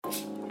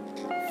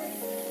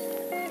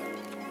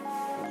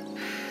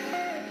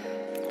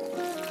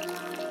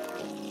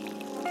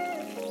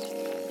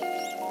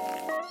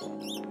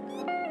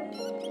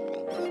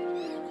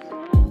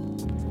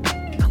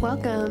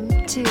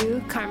Welcome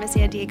to Karma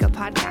San Diego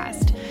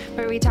podcast,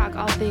 where we talk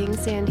all things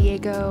San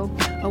Diego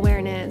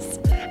awareness,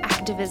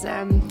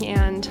 activism,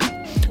 and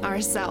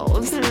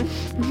ourselves.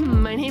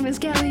 My name is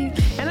Kelly.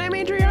 And I'm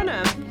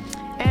Adriana.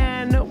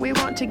 And we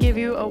want to give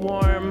you a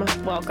warm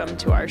welcome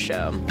to our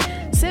show.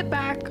 Sit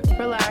back,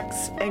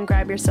 relax, and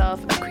grab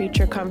yourself a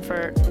creature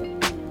comfort,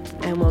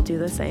 and we'll do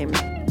the same.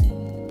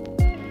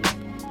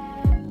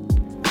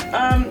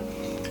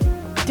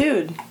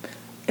 Dude,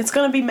 it's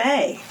gonna be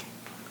May.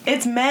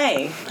 It's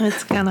May.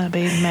 It's gonna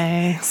be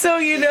May. So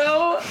you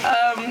know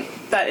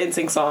that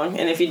NSYNC song,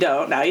 and if you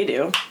don't, now you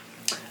do.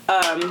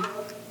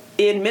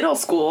 In middle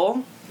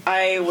school,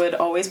 I would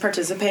always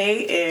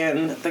participate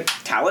in the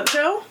talent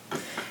show,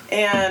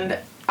 and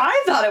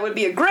I thought it would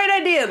be a great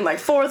idea in like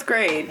 4th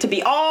grade to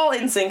be all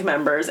NSYNC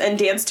members and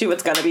dance to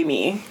It's Gonna Be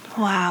Me.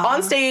 Wow.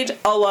 On stage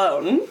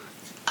alone.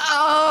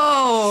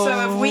 Oh.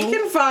 So if we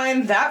can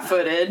find that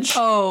footage.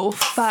 Oh,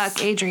 fuck,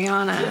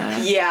 Adriana.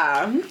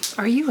 Yeah.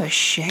 Are you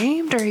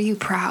ashamed or are you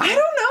proud? I don't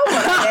know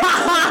what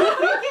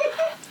I am.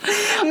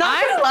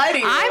 Not gonna lie to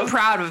you. I'm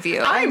proud of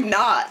you. I'm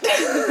not.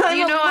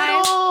 You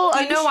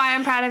know why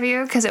I'm proud of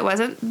you? Because it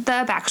wasn't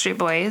the Backstreet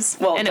Boys,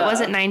 and it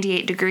wasn't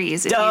 98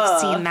 Degrees. If you've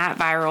seen that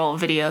viral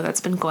video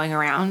that's been going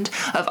around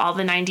of all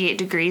the 98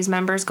 Degrees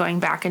members going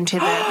back into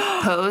the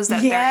pose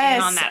that they're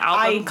in on that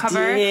album cover,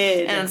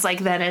 and it's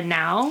like then and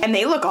now, and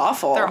they look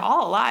awful. They're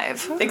all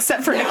alive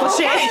except for Nick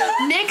Lachey.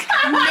 Nick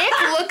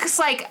looks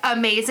like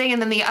amazing,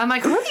 and then I'm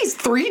like, who are these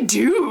 3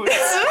 dudes?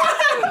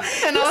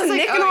 And I was like,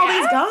 Nick and all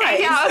these guys.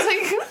 Yeah, I was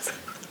like.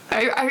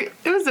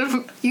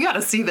 You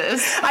gotta see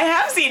this. I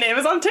have seen it. It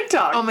was on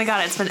TikTok. Oh my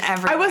god, it's been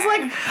everywhere. I was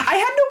like, I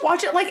had to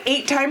watch it like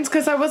 8 times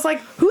because I was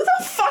like, who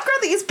the fuck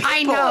are these people?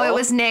 I know, it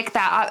was Nick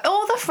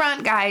the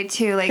front guy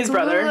too, like his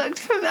brother. Looked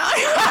familiar. Is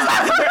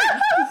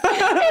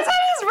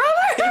that his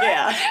brother?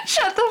 Yeah.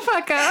 Shut the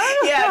fuck up.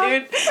 Yeah,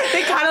 dude.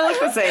 They kind of look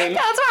the same.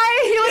 That's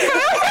why he looked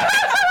familiar.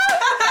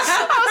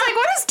 I was like,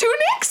 what is 2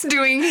 Nicks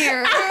doing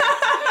here?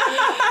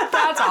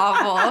 That's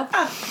awful.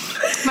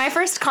 My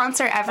first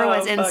concert ever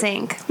was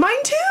NSYNC.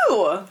 Mine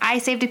too. I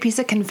saved a piece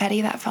of confetti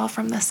that fell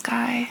from the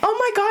sky. Oh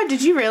my god,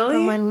 did you really?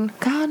 And when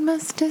God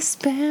must have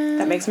spent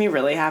that makes me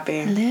really happy.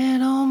 A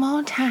little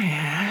more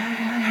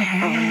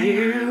time on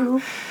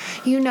you.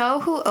 You know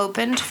who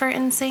opened for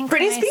NSYNC?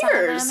 Britney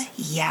Spears.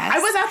 Yes. I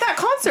was at that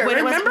concert.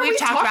 Remember we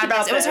talked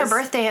about this. It was her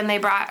birthday and they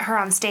brought her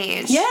on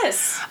stage.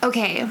 Yes.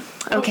 Okay.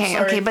 But the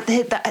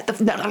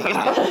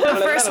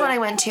first one I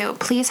went to,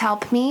 please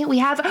help me. We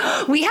have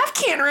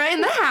Canra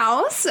in the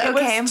house.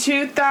 Okay. It was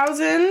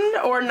 2000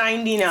 or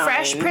 99.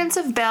 Fresh Prince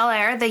of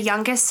Bel-Air, the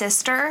youngest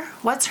sister.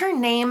 What's her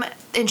name?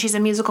 And she's a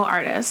musical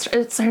artist.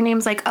 Her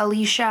name's like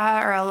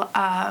Alicia or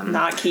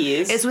not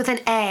Keys. It's with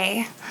an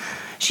A.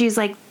 She's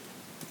like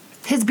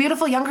his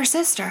beautiful younger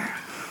sister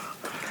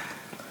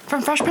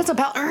from Fresh Prince of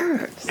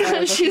Bel-Air.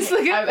 She's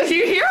like, do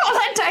you hear all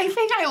that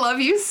typing? I love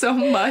you so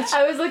much.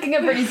 I was looking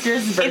at Britney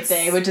Spears'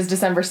 birthday, which is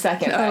December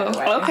 2nd, by the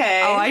way.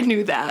 Okay. Oh, I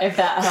knew that. If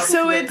that helps.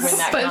 So it's,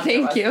 but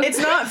thank you. It's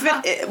not,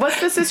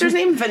 what's the sister's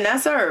name?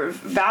 Vanessa or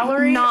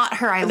Valerie? Not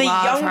her, I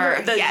love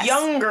her. The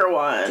younger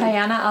one.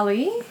 Tatiana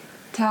Ali?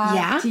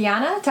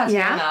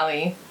 Tatiana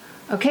Ali.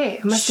 Okay,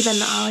 it must have been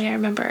the Ali I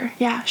remember.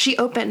 Yeah, she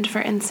opened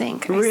for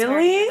NSYNC.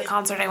 Really? The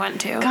concert I went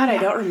to. God, I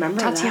don't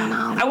remember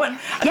Tatiana that. Ali.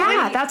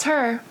 That's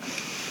her.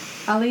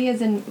 Ali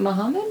is in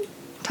Muhammad?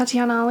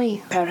 Tatiana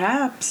Ali.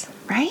 Perhaps.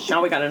 Right?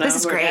 Now we gotta know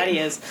where Daddy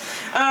is.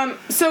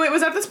 So it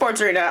was at the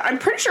sports arena. I'm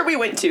pretty sure we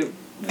went to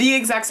the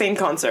exact same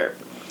concert.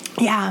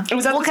 Yeah. It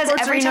was at the because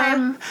sports every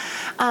arena.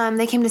 time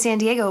they came to San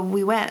Diego,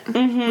 we went.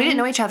 Mm-hmm. We didn't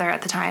know each other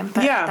at the time,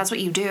 but that's what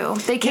you do.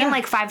 They came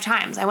like 5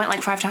 times. I went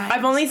like 5 times.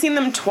 I've only seen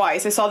them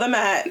twice. I saw them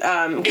at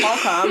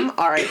Qualcomm,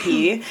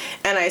 R.I.P.,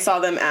 and I saw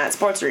them at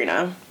Sports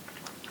Arena.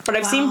 But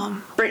I've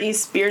seen Britney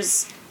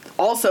Spears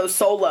also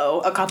solo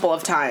a couple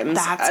of times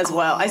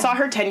well. I saw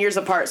her 10 years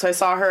apart, so I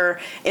saw her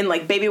in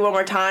like Baby One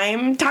More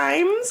Time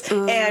times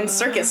and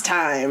Circus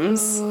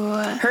times. Ooh.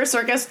 Her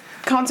circus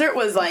concert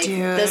was like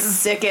the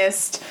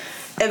sickest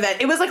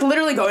event. It was like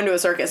literally going to a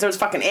circus. There was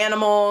fucking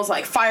animals,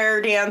 like fire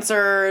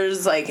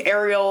dancers, like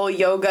aerial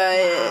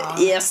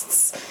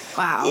yoga-ists.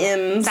 Wow.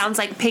 Imps. Sounds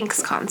like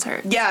Pink's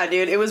concert. Yeah,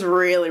 dude. It was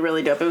really,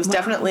 really dope. It was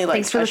definitely like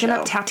Thanks for looking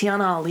up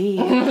Tatiana Ali.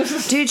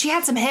 Dude, she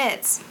had some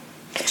hits.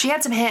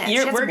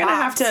 We're gonna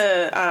have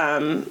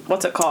to,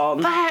 what's it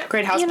called? But,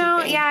 Great Housekeeping.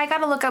 I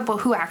gotta look up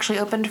who actually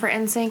opened for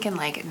NSYNC in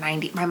like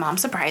 90. My mom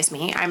surprised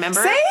me. I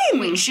remember.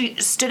 Same! She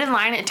stood in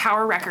line at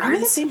Tower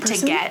Records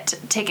to get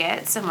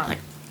tickets, and we're like,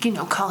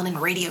 calling in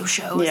radio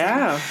shows.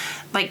 Yeah.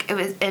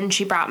 And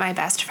she brought my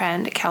best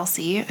friend,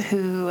 Kelsey,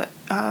 who,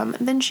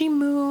 then she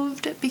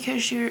moved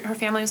because her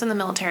family was in the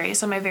military,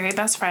 so my very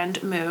best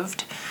friend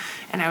moved,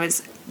 and I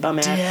was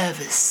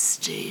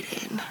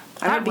devastated.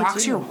 That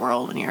rocks your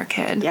world when you're a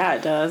kid. Yeah,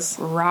 it does.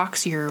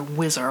 Rocks your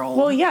wizard.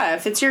 Well, yeah,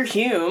 if it's your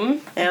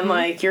Hume and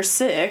like you're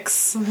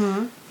 6,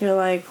 you're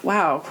like,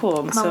 wow,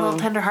 cool. My little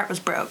tender heart was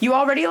broke. You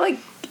already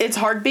it's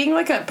hard being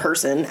like a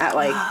person at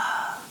like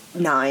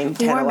 9,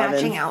 10, we wore 11.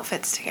 matching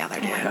outfits together,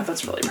 dude. Oh my God,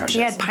 that's really precious.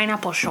 She had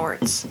pineapple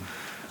shorts.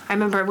 I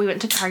remember we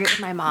went to Target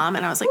with my mom,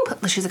 and I was like,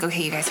 she's like,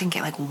 okay, you guys can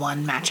get like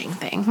one matching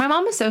thing. My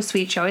mom is so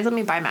sweet. She always let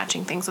me buy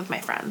matching things with my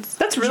friends.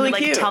 That's really she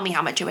would, cute. Tell me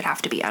how much it would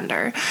have to be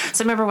under.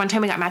 So I remember one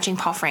time we got matching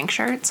Paul Frank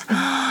shirts. Oh,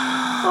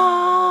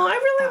 I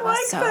really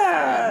like so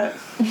that.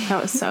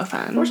 That was so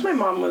fun. I wish my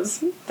mom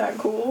was that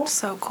cool.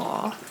 So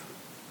cool.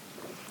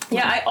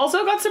 Yeah, I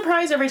also got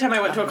surprised every time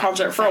I went to a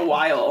concert for a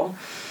while.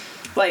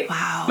 Like,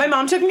 wow. My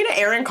mom took me to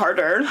Aaron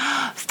Carter.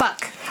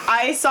 Fuck.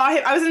 I saw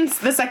him. I was in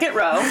the second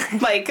row.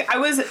 Like, I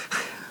was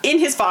in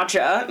his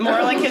facha,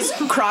 more like his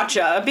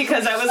crotcha,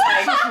 because I was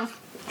like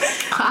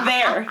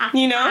there,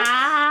 you know?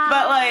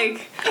 But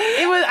like,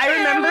 it was, I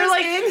remember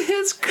like in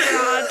his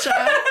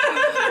crotcha.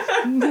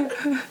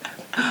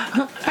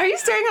 Are you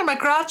staring at my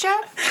crotcha?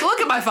 Look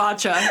at my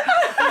facha.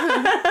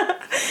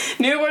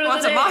 New word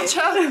of the day. What's a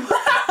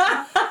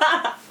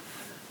matcha?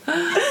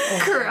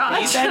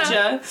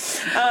 Crotcha.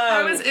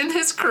 I was in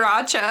his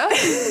crotcha.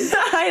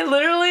 I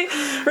literally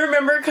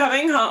remember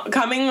coming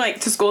like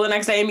to school the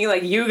next day and being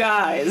like, you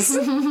guys,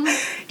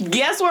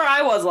 guess where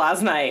I was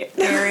last night?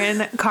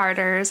 Aaron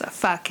Carter's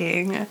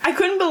fucking. I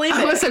couldn't believe it.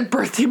 I was at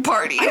birthday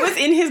party. I was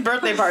in his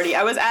birthday party.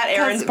 I was at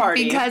Aaron's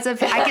party. Because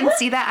of I can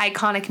see that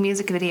iconic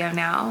music video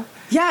now.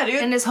 Yeah,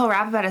 dude. And his whole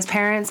rap about his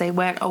parents, they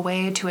went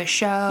away to a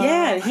show.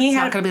 Yeah, and he it's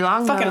had not gonna be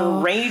long fucking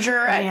though.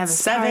 Rager at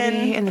 7.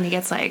 Party, and then he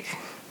gets like,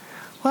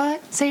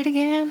 what? Say it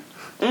again.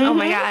 Mm-hmm, oh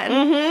my god.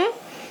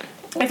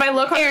 Mm-hmm. If I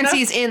look, Aaron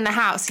C's in the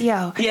house.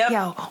 Yo. Yep.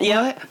 Yo.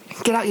 Yep.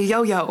 What? Get out your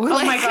yo-yo.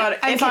 Oh my god.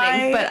 I'm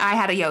kidding, but I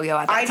had a yo-yo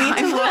at that time.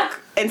 I need to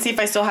look and see if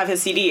I still have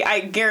his CD.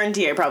 I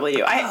guarantee I probably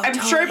do. I'm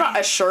totally. sure I bought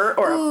a shirt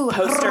or a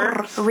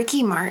poster.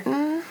 Ricky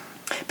Martin.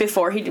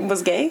 Before he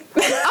was gay.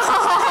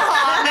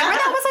 Oh, remember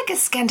that was like a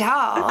scandal.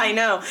 I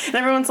know. And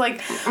everyone's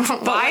like,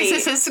 why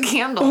is this a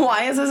scandal?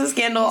 Why is this a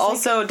scandal? He's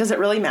also, like, does it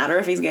really matter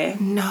if he's gay?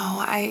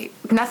 No,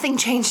 nothing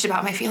changed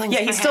about my feelings. Yeah,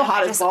 he's still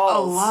hot as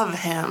balls. I love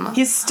him.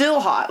 He's still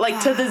hot. Like,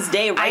 to this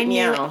day, right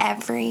now. I knew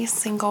every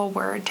single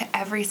word to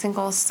every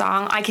single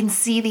song. I can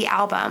see the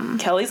album.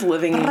 Kelly's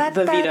living the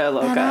Vida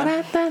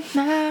Loca.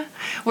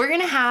 We're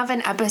going to have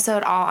an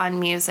episode all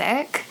on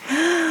music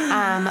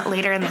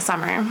later in the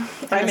summer.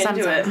 I'm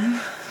into it.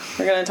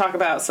 We're going to talk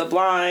about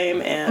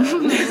Sublime and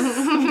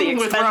the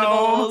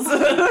Expendables.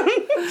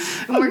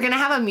 We're going to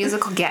have a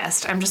musical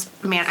guest. I'm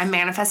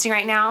manifesting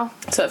right now.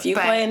 So if you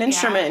play an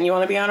instrument and you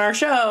want to be on our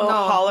show,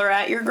 holler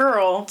at your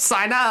girl.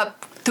 Sign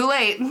up. Too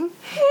late.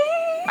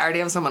 I already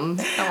have someone.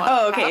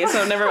 Okay,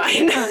 so never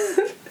mind.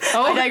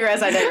 I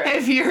digress.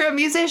 If you're a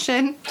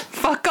musician,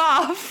 fuck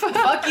off.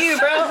 Fuck you,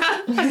 bro.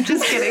 I'm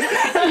just kidding.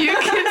 You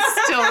can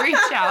still reach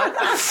out.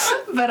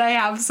 But I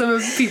have some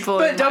people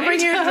But don't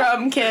bring your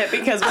drum kit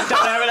because we don't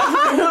have enough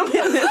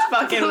room in this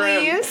fucking room.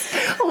 Please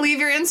leave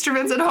your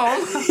instruments at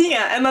home.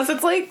 Yeah, unless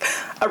it's like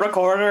a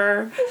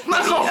recorder,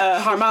 a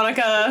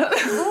harmonica.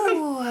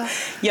 Ooh.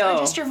 Yo. Or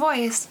just your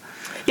voice.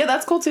 Yeah,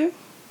 that's cool too.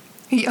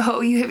 Yo,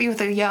 you hit me with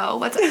a yo.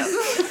 What's up?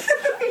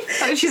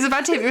 She's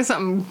about to hit me with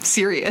something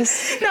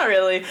serious. Not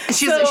really.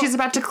 She's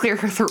about to clear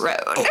her throat.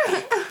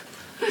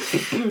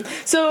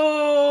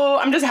 So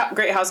I'm just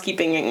great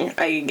housekeeping,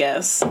 I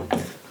guess.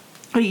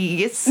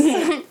 Yes.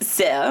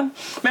 So,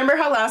 remember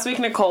how last week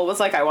Nicole was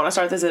like, I want to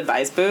start this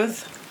advice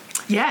booth?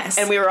 Yes.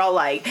 And we were all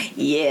like,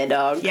 yeah,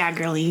 dog. Yeah,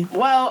 girly.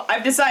 Well,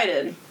 I've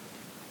decided.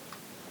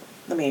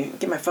 Let me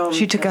get my phone.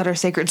 She took out her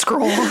sacred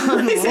scroll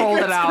and rolled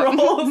it out.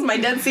 Scrolls, my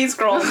Dead Sea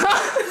Scrolls. The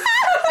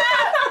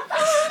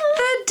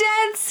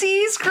Dead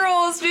Sea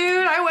Scrolls,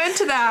 dude. I went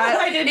to that.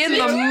 I did in too.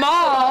 the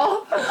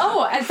mall.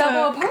 Oh, at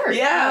Balboa Park.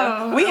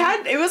 Yeah.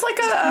 It was like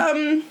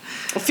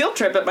a field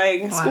trip at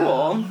my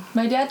school.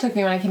 My dad took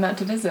me when I came out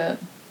to visit.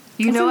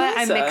 You know what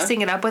I'm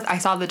mixing it up with? I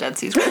saw the Dead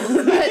Sea Scrolls.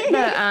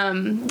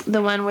 But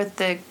the one with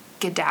the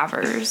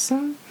cadavers.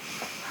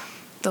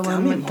 The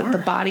one with the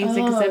bodies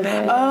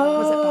exhibit. Oh.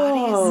 Was it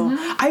bodies?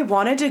 Mm-hmm. I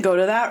wanted to go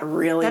to that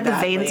really badly. The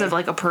veins of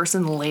like a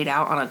person laid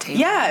out on a table.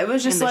 Yeah, it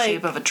was just in the like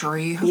shape of a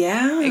tree.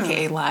 Yeah.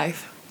 AKA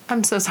life.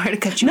 I'm so sorry to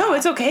cut you off. No,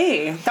 it's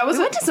okay. That was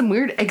we went to some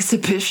weird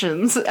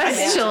exhibitions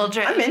as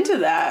children. I'm into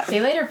that.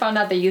 They later found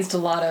out they used a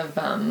lot of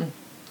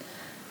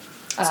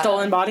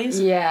stolen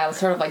bodies? Yeah, it was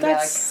sort of like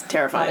that's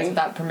terrifying. Bodies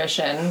without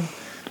permission.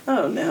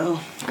 Oh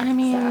no. I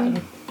mean,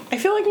 Sad. I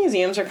feel like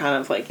museums are kind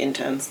of like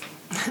intense.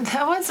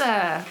 That was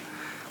a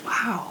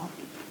wow.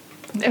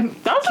 Can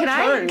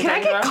I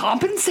get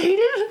compensated?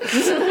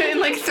 In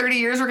like 30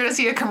 years, we're gonna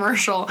see a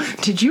commercial.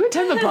 Did you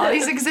attend the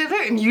bodies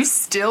exhibit and you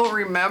still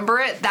remember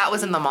it? That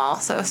was in the mall,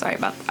 so sorry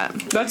about that.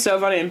 That's so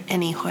funny.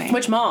 Anyway,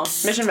 Which mall?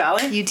 Mission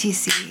Valley?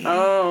 UTC.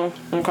 Oh,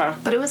 okay.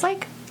 But it was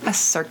like a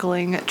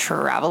circling,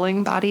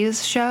 traveling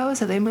bodies show,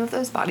 so they moved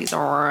those bodies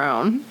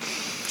around.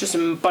 Just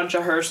a bunch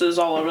of hearses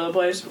all over the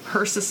place.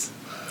 Hearses.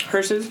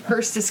 Hearses?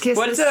 Hearses kisses.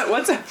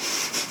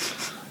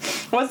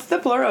 What's the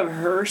plural of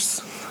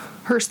hearse?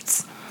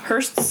 Hearsts.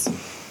 Hearsts?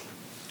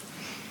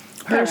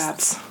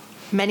 Hearsts.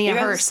 Many a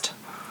Hearst.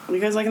 You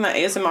guys like in that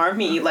ASMR of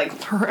me eat like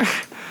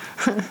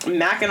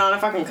macking on a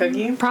fucking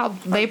cookie?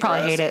 They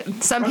probably hate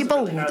it. Some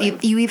people,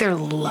 you either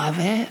love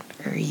it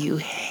or you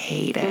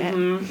hate it.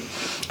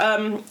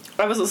 Mm-hmm.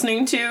 I was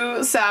listening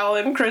to Sal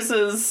and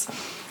Chris's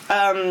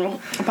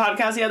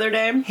podcast the other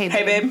day. Hey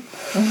babe.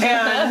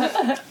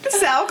 And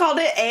Sal called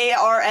it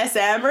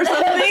ARSM or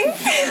something.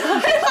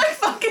 I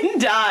fucking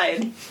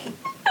died.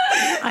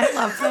 I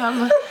love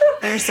them.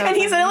 They're so And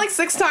he said it like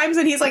 6 times,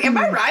 and he's like, am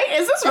I right?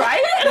 Is this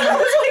right? And I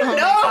was like,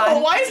 no,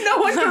 why is no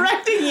one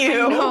correcting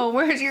you? No,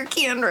 where's your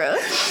Kendra?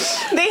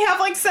 They have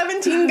like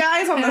 17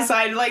 guys on the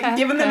side, like,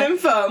 giving them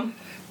info.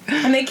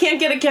 And they can't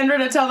get a Kendra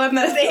to tell them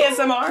that it's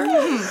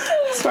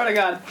ASMR. Swear to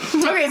God.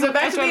 Okay, so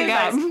back to the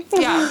advice.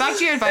 Yeah, back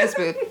to your advice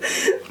booth.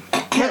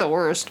 You're the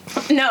worst.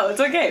 No, it's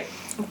okay.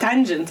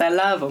 Tangents, I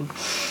love them.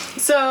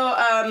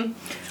 So,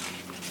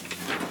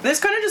 this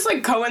kind of just,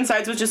 like,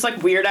 coincides with just,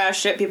 like, weird-ass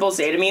shit people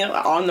say to me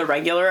on the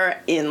regular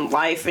in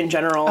life in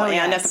general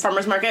and at the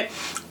farmer's market.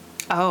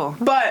 Oh.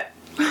 But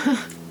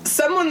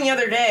someone the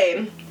other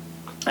day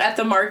at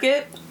the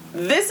market,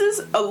 this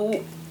is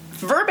a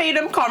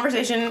verbatim,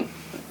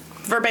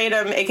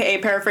 aka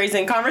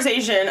paraphrasing,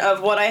 conversation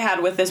of what I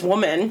had with this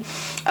woman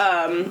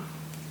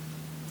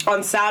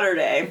on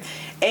Saturday.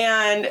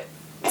 And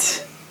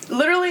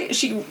literally,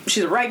 she's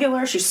a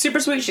regular, she's super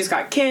sweet, she's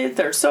got kids,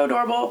 they're so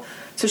adorable.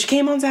 So she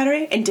came on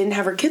Saturday and didn't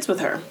have her kids with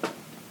her.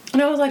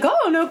 And I was like,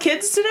 oh, no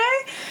kids today?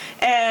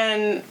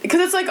 And, because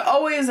it's like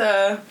always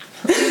a,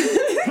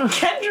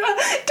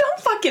 Kendra, don't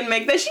fucking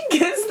make that. She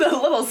gives the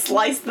little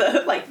slice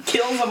that, like,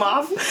 kills them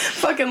off.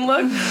 Fucking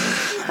look.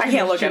 I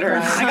can't look at her.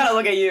 I gotta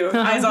look at you.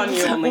 Eyes on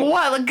you only.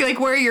 What? Like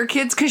where are your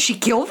kids because she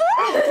killed them?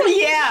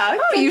 Yeah.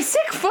 Oh, you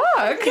sick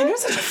fuck.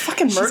 Kendra's such a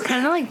fucking murderer. She's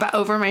kind of like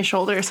over my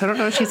shoulder, so I don't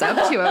know what she's up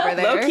to over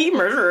there. Low-key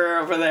murderer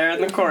over there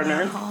in the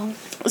corner. Wow.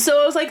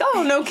 So I was like,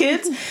 oh, no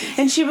kids?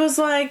 And she was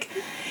like,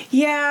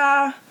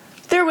 yeah,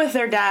 they're with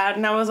their dad.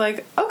 And I was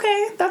like,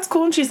 okay, that's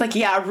cool. And she's like,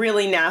 yeah,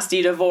 really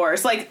nasty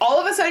divorce. Like, all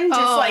of a sudden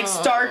just, like,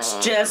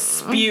 starts just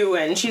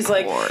spewing. She's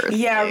like,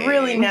 yeah,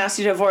 really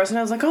nasty divorce. And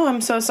I was like, oh,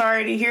 I'm so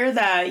sorry to hear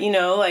that. You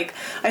know, like,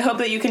 I hope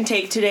that you can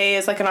take today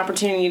as, like, an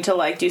opportunity to,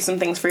 like, do some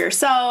things for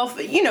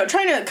yourself. You know,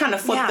 trying to kind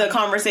of flip the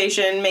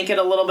conversation, make it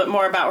a little bit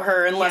more about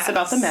her and less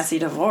about the messy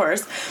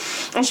divorce.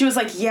 And she was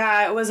like,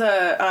 yeah, it was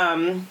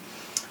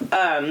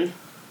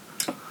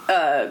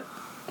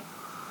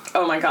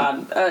oh my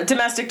God,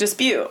 domestic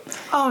dispute.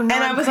 Oh no.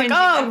 And I was like,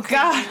 oh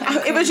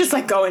God. It was just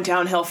like going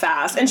downhill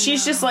fast. And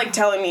she's just like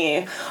telling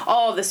me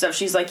all of this stuff.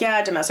 She's like,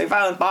 yeah, domestic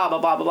violence, blah, blah,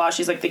 blah, blah, blah.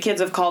 She's like, the kids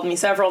have called me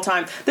several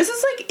times. This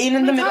is like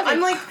in the middle.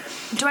 I'm like,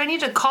 do I need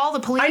to call the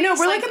police? I know,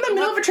 we're like in the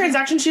middle of a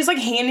transaction. She's like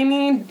handing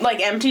me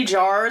like empty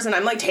jars, and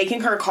I'm like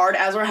taking her card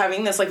as we're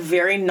having this like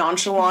very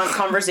nonchalant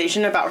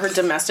conversation about her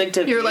domestic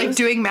abuse. You're like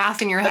doing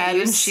math in your head,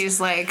 and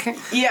she's like,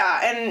 yeah,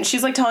 and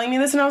she's like telling me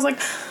this, and I was like,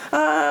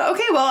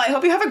 okay, well, I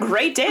hope you have a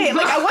great day. Like, what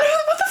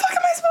the fuck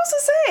am I supposed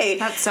to say?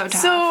 That's so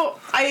tough. So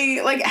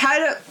I like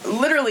had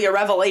literally a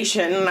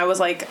revelation, and I was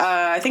like,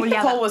 I think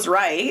Nicole was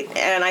right,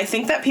 and I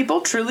think that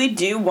people truly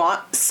do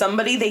want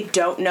somebody they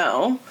don't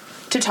know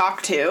to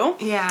talk to.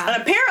 Yeah.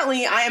 And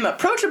apparently I am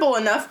approachable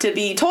enough to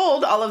be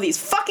told all of these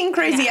fucking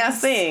crazy ass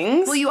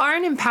things. Well, you are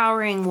an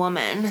empowering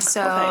woman,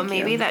 so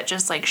maybe that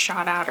just like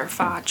shot out her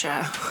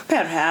facha.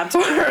 Perhaps.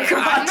 Or her crotcha.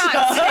 I'm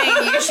not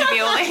saying you should be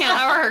able to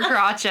handle her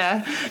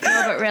crotcha.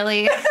 No, but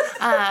really,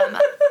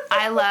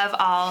 I love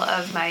all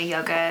of my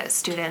yoga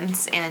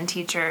students and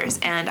teachers,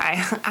 and I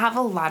have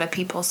a lot of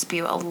people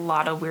spew a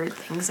lot of weird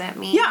things at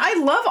me. Yeah,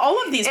 I love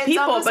all of these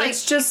people, but like,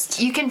 it's just...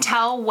 You can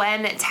tell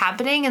when it's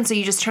happening, and so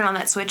you just turn on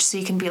that switch so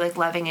you can be like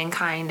loving and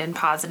kind and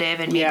positive,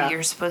 and maybe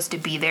you're supposed to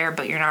be there,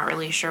 but you're not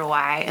really sure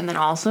why, and then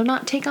also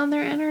not take on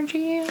their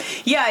energy.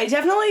 Yeah, I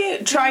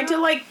definitely tried to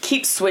like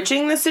keep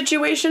switching the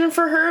situation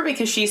for her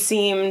because she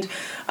seemed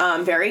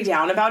very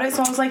down about it.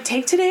 So I was like,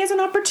 take today as an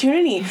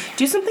opportunity.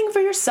 Do something for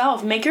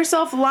yourself. Make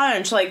yourself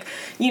lunch. Like,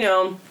 you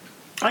know,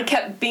 I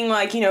kept being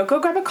like, you know, go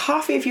grab a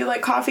coffee if you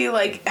like coffee.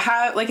 Like,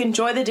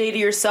 enjoy the day to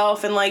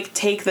yourself and like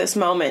take this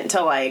moment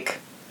to like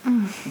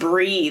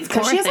breathe,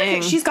 because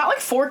she's got like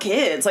 4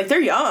 kids, like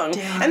they're young.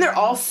 Damn. And they're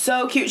all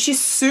so cute. She's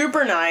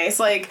super nice.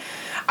 Like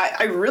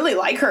I really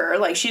like her.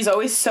 Like, she's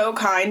always so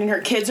kind, and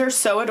her kids are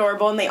so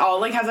adorable, and they all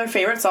like have their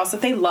favorite sauce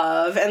that they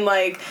love, and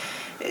like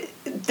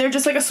they're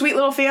just like a sweet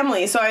little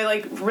family. So I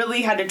like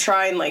really had to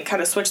try and like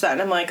kind of switch that,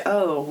 and I'm like,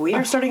 oh, we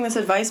are starting this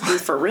advice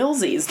booth for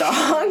realsies,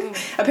 dog.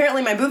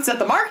 Apparently my booth's at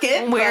the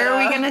market. Where are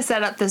we gonna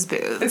set up this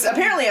booth? It's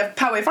apparently a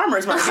Poway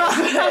Farmers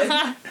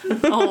Market.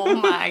 Oh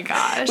my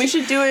gosh, we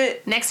should do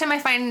it next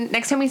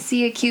time we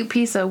see a cute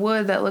piece of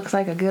wood that looks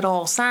like a good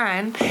old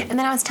sign. And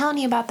then I was telling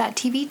you about that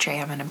TV tray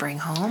I'm gonna bring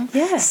home.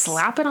 Yes,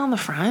 slap it on the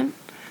front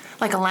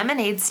like a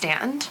lemonade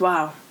stand.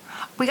 Wow.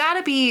 We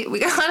gotta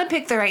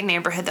pick the right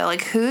neighborhood though.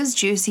 Like, whose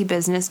juicy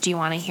business do you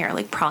want to hear?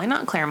 Like, probably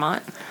not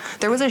Claremont.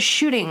 There was a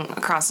shooting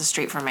across the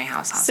street from my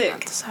house last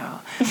month, so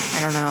I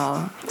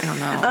don't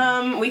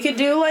know. We can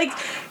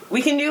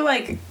do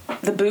like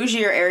the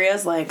bougier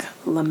areas like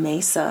La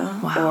Mesa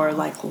or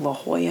like La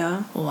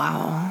Jolla.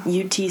 Wow.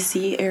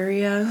 UTC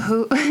area.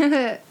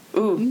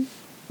 Ooh.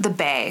 The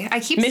Bay.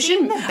 I keep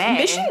seeing the Bay.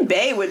 Mission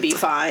Bay would be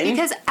fine.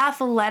 Because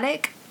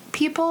athletic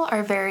people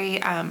are very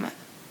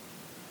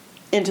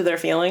into their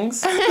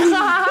feelings.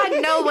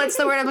 No, what's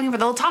the word I'm looking for?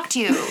 They'll talk to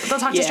you. They'll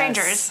talk to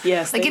strangers.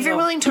 Yes. Like if you're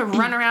willing to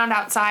run around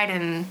outside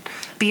and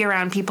be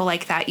around people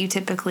like that, you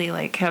typically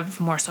like have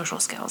more social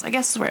skills. I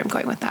guess is where I'm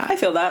going with that. I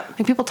feel that.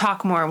 Like people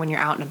talk more when you're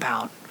out and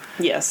about.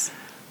 Yes.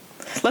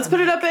 Let's put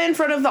it up in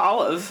front of the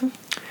Olive.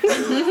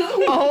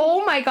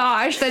 Oh my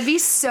gosh, that'd be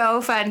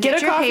so fun.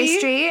 Get your coffee.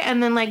 Pastry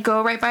and then like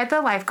go right by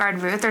the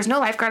lifeguard booth. There's no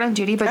lifeguard on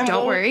duty, but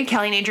don't worry,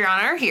 Kelly and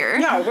Adriana are here.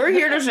 Yeah, we're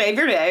here to save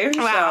your day.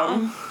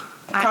 Wow.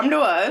 So come to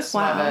us.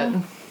 Love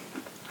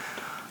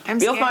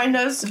it. You'll find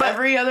us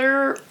every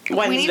other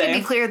Wednesday. We need to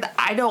be clear that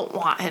I don't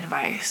want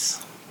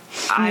advice.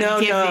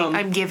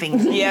 I'm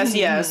giving.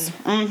 Yes.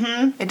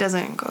 Mm-hmm. It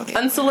doesn't go there.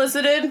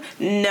 Unsolicited?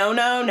 No,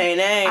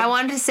 nay. I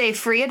wanted to say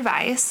free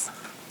advice,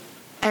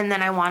 and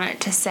then I want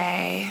it to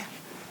say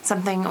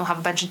something. We'll have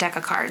a bunch of deck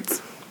of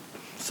cards.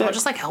 So we'll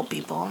just like help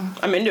people.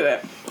 I'm into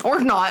it.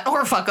 Or not,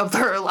 or fuck up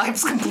their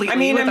lives completely. I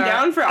mean, I'm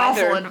down for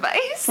awful either.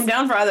 advice. I'm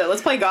down for either.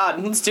 Let's play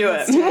God. Let's do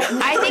it.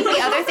 I think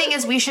the other thing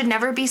is we should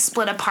never be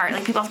split apart.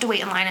 Like people have to wait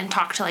in line and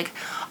talk to like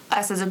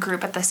us as a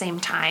group at the same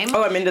time.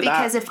 Oh, I'm into that.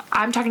 Because if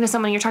I'm talking to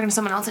someone, you're talking to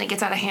someone else, and it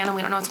gets out of hand, and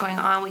we don't know what's going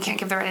on, we can't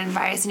give the right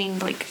advice. And you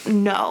need like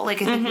no,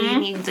 like I think we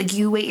need like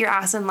you wait your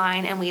ass in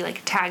line, and we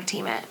like tag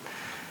team it.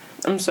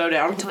 I'm so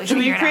down. Should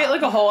we create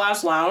like a whole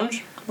ass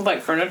lounge with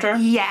like furniture?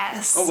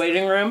 Yes. A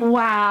waiting room.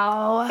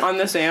 Wow. On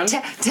the sand.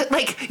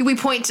 Like we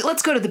point.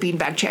 Let's go to the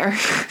beanbag chair.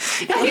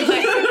 We,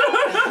 like,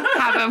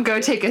 have them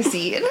go take a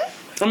seat.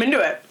 I'm into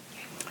it.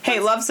 Hey,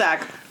 love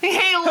sack.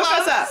 Hey, Hook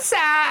love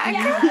sack.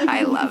 Yeah.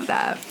 I love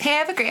that. Hey, I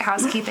have a great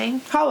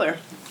housekeeping. Holler.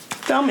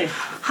 Tell me.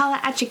 Holla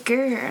at your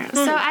girl.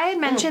 So I had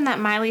mentioned that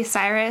Miley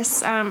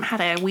Cyrus had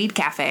a weed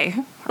cafe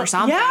or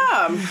something.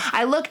 Yeah.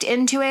 I looked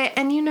into it,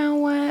 and you know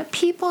what?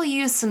 People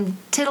use some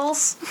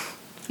tittles,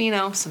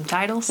 some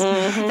titles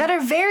that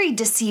are very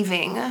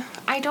deceiving.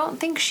 I don't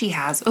think she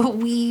has a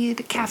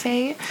weed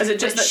cafe. Is it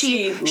just that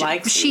she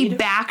likes She weed?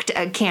 backed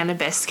a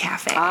cannabis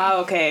cafe. Ah,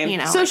 okay.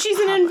 So like she's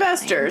an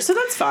investor, so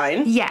that's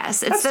fine.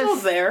 Yes, it's still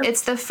there.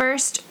 It's the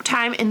first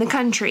time in the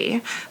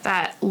country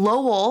that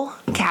Lowell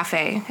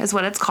Cafe is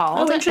what it's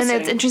called. Oh, interesting.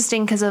 And it's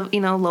interesting because of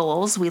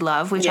Lowell's we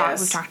love. We've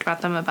talked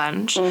about them a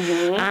bunch.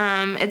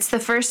 It's the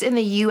first in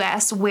the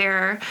U.S.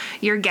 where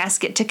your guests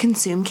get to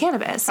consume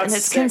cannabis, and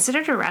it's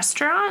considered a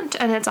restaurant,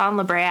 and it's on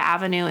La Brea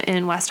Avenue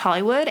in West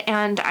Hollywood.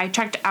 And I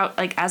checked out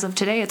as of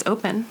today, it's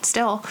open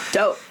still.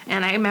 Dope.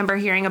 And I remember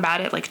hearing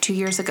about it 2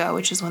 years ago,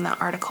 which is when that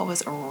article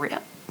was written.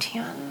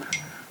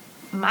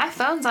 My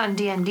phone's on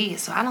D&D,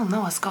 so I don't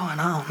know what's going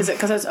on. Is it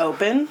because it's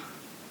open?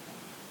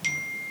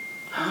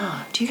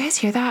 Do you guys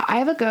hear that? I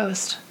have a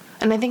ghost,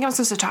 and I think I'm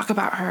supposed to talk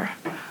about her.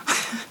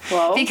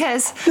 Well,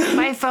 because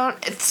my phone...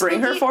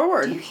 Bring her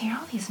forward. Do you hear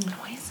all these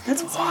noises?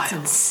 That's wild. That's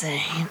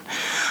insane.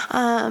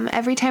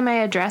 Every time I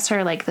address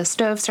her, the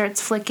stove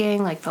starts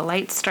flicking, the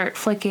lights start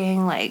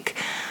flicking,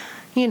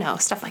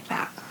 stuff like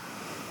that.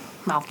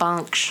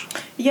 Malfunction.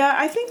 Yeah,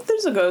 I think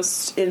there's a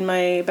ghost in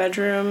my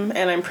bedroom,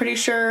 and I'm pretty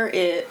sure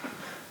it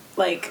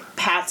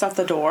pats off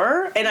the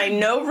door. And I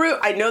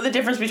know the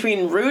difference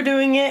between Rue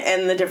doing it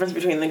and the difference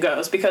between the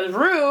ghost, because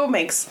Rue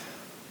makes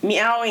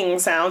meowing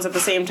sounds at the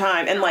same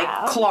time and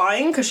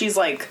clawing because she's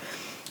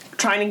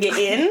trying to get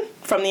in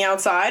from the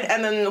outside,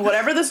 and then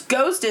whatever this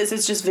ghost is,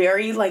 it's just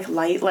very light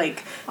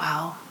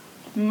wow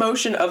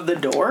motion of the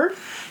door.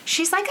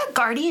 She's like a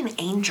guardian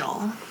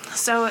angel.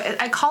 So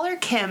I call her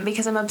Kim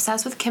because I'm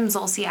obsessed with Kim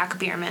Zolciak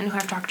Biermann, who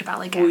I've talked about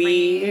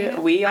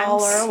we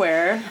all are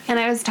aware. And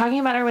I was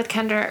talking about her with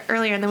Kendra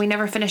earlier, and then we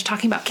never finished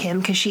talking about Kim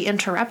because she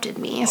interrupted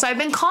me. So I've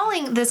been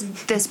calling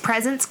this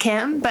presence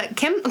Kim, but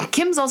Kim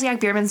Zolciak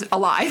Biermann's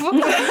alive and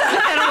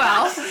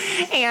well,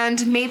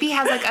 and maybe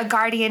has a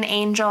guardian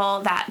angel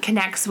that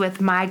connects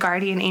with my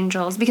guardian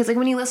angels, because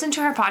when you listen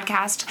to her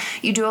podcast,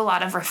 you do a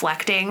lot of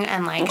reflecting,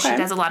 and she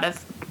does a lot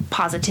of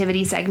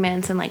positivity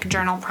segments and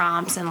journal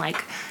prompts, and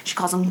she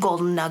calls them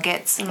golden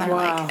nuggets, and they're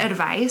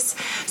advice.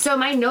 So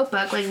my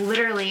notebook,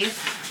 literally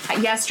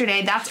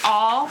yesterday, that's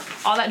all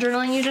that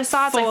journaling you just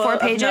saw. It's 4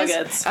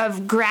 pages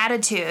of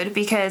gratitude,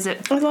 because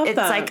it's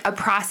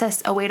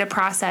a way to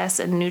process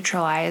and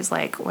neutralize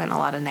when a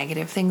lot of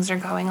negative things are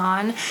going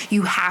on.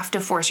 You have to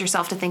force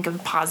yourself to think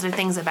of positive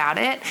things about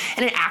it,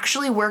 and it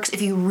actually works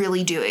if you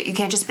really do it. You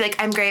can't just be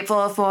I'm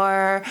grateful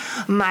for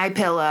my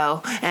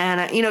pillow,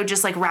 and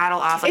just rattle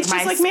off it's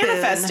my just spoon.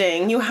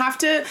 Manifesting. You have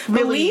to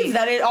believe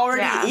that it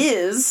already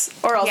is,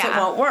 or else it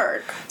won't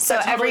work. So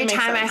every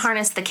time I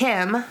harness the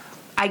Kim,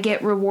 I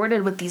get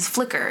rewarded with these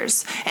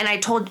flickers. And I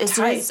told, as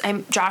soon as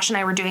Josh and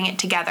I were doing it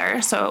together,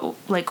 so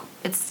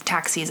it's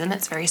tax season,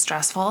 it's very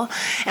stressful,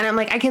 and I'm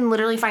I can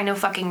literally find no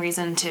fucking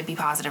reason to be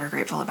positive or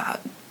grateful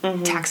about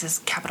taxes,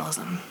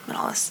 capitalism, and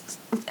all this,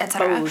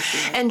 etc.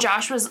 And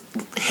Josh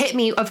hit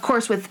me, of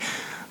course, with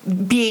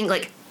being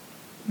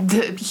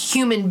the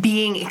human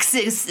being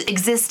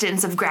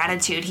existence of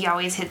gratitude. He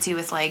always hits you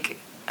with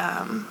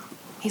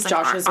he's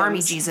Josh's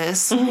Army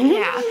Jesus.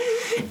 Yeah.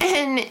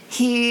 And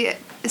he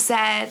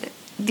said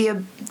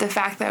the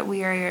fact that we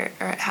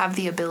have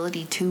the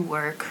ability to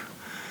work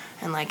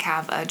and like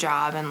have a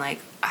job and like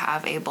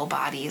have able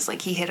bodies.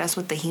 Like he hit us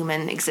with the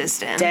human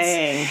existence.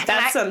 Dang,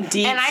 that's some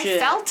deep shit. And I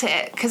felt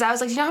it because I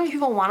was like, you know how many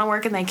people want to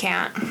work and they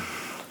can't?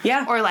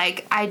 Yeah. Or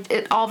like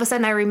all of a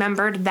sudden I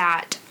remembered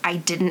that I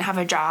didn't have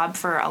a job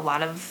for a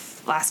lot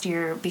of last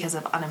year because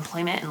of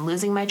unemployment and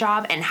losing my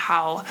job, and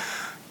how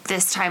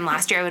this time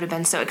last year I would have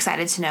been so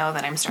excited to know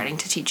that I'm starting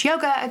to teach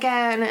yoga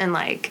again, and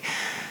like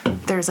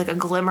there's like a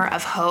glimmer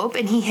of hope.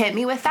 And he hit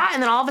me with that,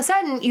 and then all of a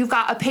sudden you've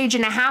got a page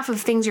and a half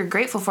of things you're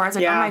grateful for. It's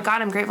like, oh my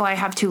God, I'm grateful I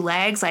have 2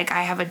 legs, like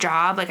I have a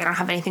job, like I don't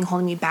have anything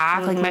holding me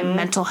back, like my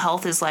mental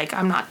health is like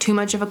I'm not too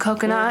much of a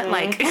coconut,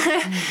 like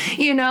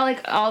you know,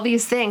 like all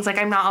these things, like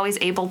I'm not always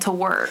able to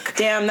work.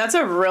 Damn, that's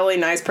a really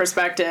nice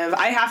perspective.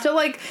 I have to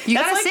like, you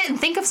gotta sit and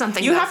think of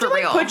something. You have to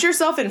like put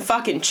yourself in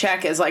fucking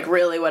check is like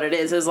really what it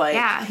is like,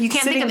 yeah, you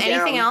can't think of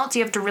anything else.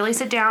 You have to really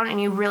sit down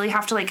and you really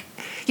have to like,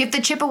 you have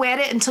to chip away at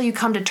it until you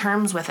come to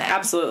terms with it.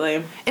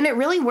 Absolutely. And it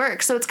really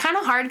works. So it's kind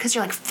of hard because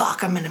you're like,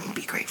 fuck, I'm going to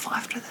be grateful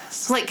after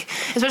this. Like,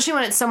 especially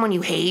when it's someone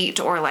you hate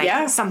or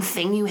like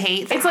something you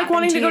hate. It's like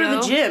wanting to go to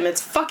the gym.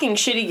 It's fucking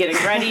shitty getting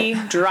ready,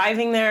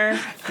 driving there,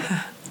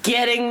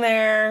 getting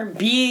there,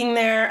 being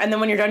there. And then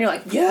when you're done, you're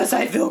like, yes,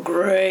 I feel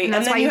great. And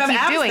then you have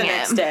abs the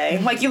next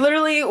day. Like you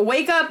literally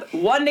wake up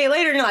one day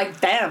later and you're like,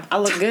 damn, I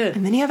look good.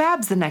 And then you have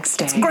abs the next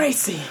day. It's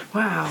crazy.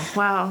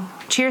 Wow.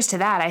 Cheers to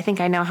that. I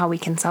think I know how we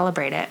can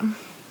celebrate it.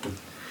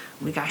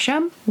 We got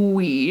some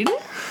weed.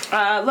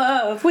 I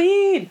love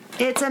weed.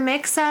 It's a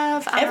mix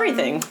of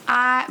everything.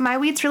 My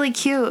weed's really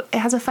cute. It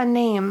has a fun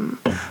name.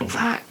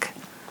 Fuck.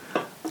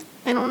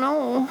 I don't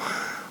know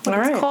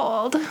what it's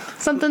called.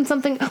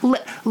 Something.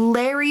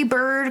 Larry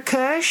Bird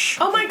Kush.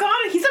 Oh my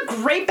God, he's a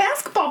great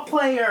basketball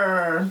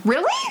player.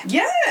 Really?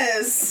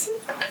 Yes.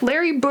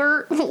 Larry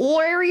Bird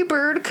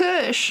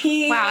Kush.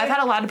 Wow, I've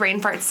had a lot of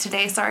brain farts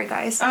today. Sorry,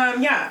 guys.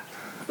 Yeah.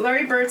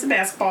 Larry Bird's a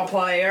basketball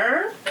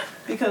player,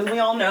 because we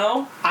all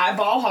know I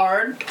ball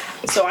hard,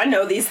 so I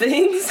know these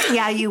things.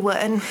 Yeah, you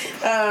would.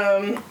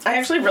 I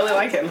actually really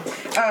like him.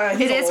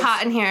 It is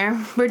hot in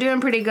here. We're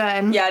doing pretty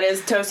good. Yeah, it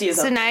is. Toasty is.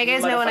 So now you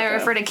guys know when I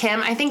refer to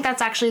Kim, I think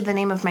that's actually the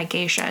name of my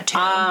geisha too,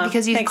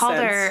 because you called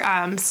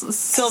her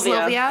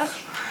Sylvia.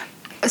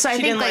 So I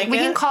think like we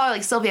can call her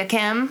like Sylvia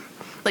Kim.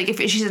 Like,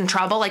 if she's in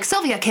trouble, like,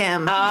 Sylvia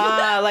Kim.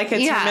 Like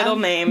it's her middle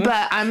name.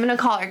 But I'm going to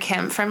call her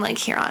Kim from, like,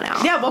 here on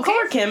out. Yeah, we'll call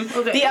her Kim.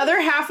 Okay. The other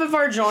half of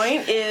our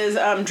joint is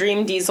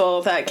Dream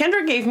Diesel that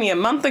Kendra gave me a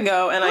month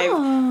ago, and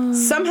I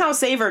somehow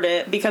savored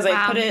it because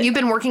I put it... You've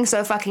been working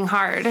so fucking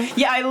hard.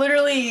 Yeah, I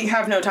literally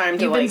have no time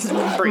to,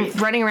 breathe.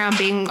 Running around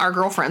being our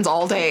girlfriends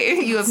all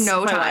day. You have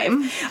no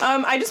time.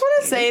 I just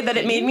want to say that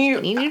it made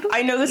me...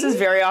 I know this is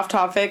very off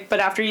topic, but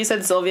after you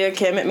said Sylvia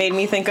Kim, it made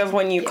me think of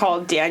when you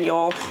called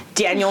Daniel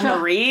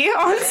Marie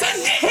on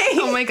Sunday.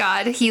 Oh my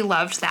God, he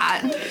loved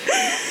that.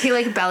 He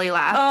like belly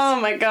laughed.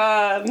 Oh my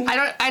God.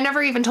 I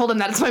never even told him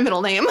that it's my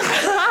middle name.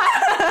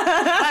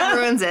 That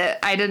ruins it.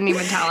 I didn't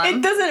even tell him.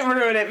 It doesn't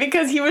ruin it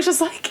because he was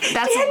just like,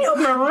 Daniel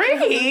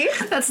Marie.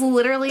 That's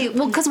literally,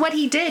 because what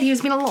he did, he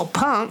was being a little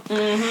punk.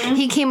 Mm-hmm.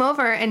 He came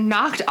over and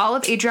knocked all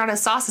of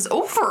Adriana's sauces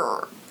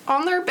over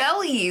on their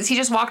bellies. He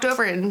just walked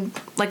over and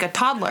like a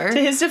toddler. To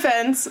his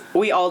defense,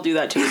 we all do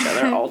that to each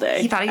other all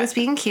day. He thought he was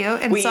being cute,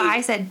 and so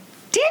I said,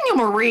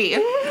 Daniel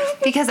Marie,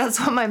 because that's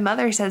what my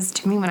mother says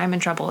to me when I'm in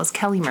trouble, is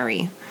Kelly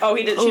Marie. Oh,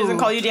 she doesn't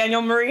call you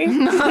Daniel Marie?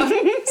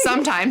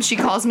 Sometimes she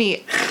calls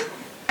me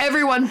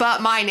everyone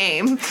but my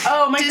name.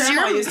 Oh, my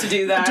grandma used to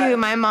do that. Dude,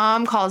 my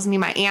mom calls me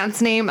my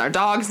aunt's name, our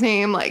dog's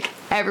name, like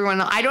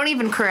everyone. I don't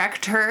even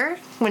correct her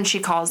when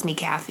she calls me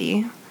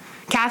Kathy.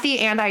 Kathy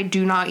and I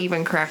do not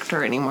even correct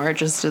her anymore. It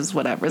just is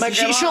whatever.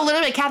 She'll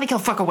literally, Kathy, kill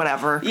fuck or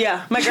whatever.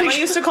 Yeah, my grandma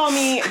used to call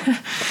me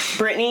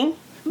Brittany.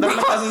 That's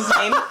my cousin's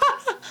name.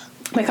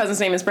 My cousin's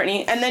name is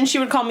Brittany. And then she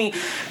would call me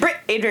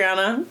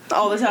Adriana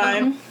all the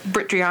time.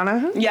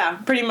 Britriana? Yeah,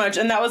 pretty much.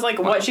 And that was, like,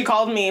 what she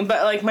called me.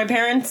 But, like, my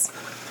parents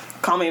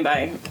call me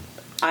by...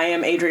 I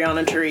am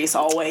Adriana Therese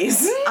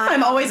always.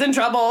 I'm always in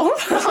trouble.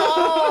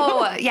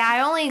 Oh, yeah,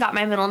 I only got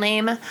my middle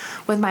name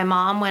with my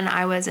mom when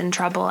I was in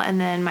trouble,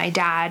 and then my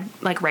dad,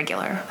 like,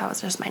 regular. That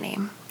was just my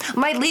name.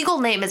 My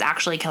legal name is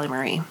actually Kelly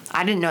Marie.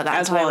 I didn't know that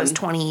until I was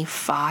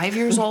 25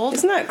 years old.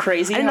 Isn't that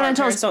crazy? I didn't know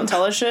parents don't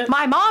tell us shit.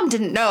 My mom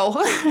didn't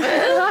know.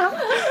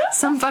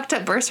 Some fucked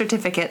up birth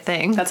certificate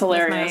thing. That's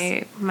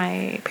hilarious.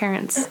 My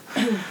parents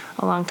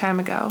a long time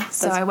ago.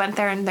 So I went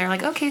there and they're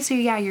like, okay, so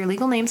yeah, your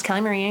legal name's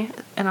Kelly Marie.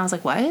 And I was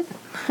like, what?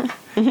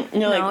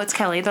 No, it's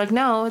Kelly. They're like,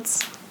 no,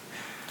 it's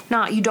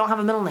not. You don't have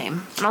a middle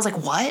name. And I was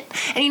like, what?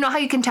 And you know how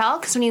you can tell?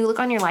 Because when you look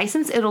on your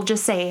license, it'll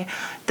just say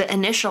the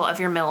initial of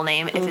your middle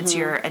name. If it's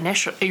your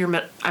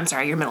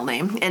middle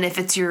name. And if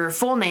it's your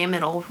full name,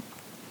 it'll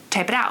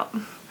type it out.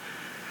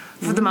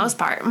 For the most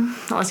part.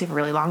 Unless you have a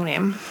really long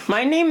name.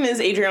 My name is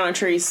Adriana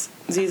Therese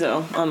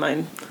Zizo on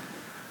my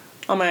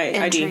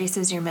ID. Therese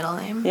is your middle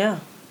name? Yeah.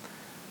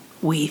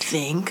 We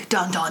think.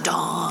 Dun, dun,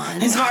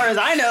 dun. As far as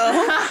I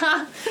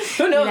know.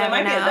 Who knows? I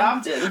might be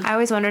adopted. I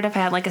always wondered if I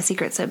had like a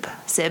secret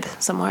sib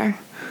somewhere.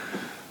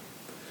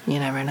 You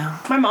never know.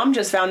 My mom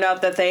just found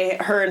out that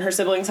her and her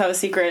siblings have a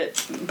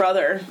secret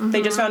brother. Mm-hmm.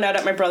 They just found out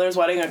at my brother's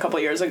wedding a couple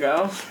years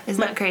ago.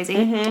 Isn't that crazy?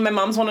 Mm-hmm. My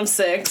mom's one of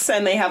 6,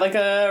 and they have like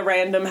a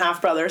random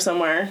half brother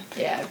somewhere.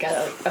 Yeah,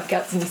 I've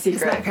got some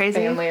secret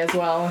family as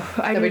well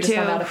that we just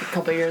found out a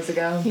couple years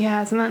ago.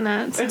 Yeah, isn't that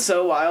nuts? It's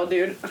so wild,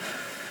 dude.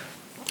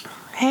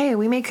 Hey,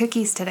 we made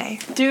cookies today.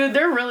 Dude,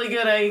 they're really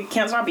good. I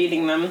can't stop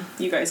eating them.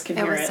 You guys can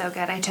hear it. It was so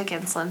good. I took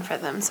insulin for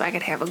them so I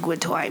could have a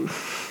good time.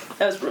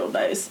 That was real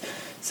nice.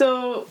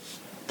 So,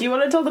 do you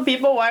want to tell the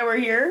people why we're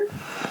here?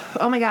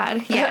 Oh my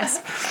God,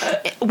 yes.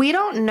 We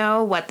don't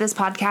know what this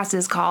podcast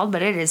is called,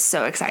 but it is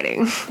so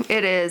exciting.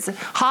 It is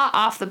hot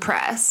off the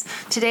press.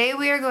 Today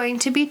we are going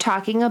to be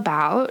talking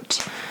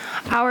about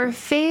our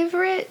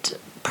favorite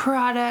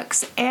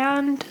products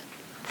and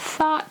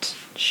thought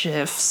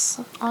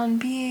shifts on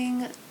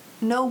being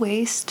no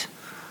waste,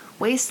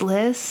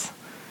 wasteless,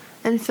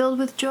 and filled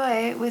with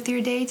joy with your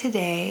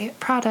day-to-day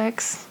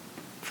products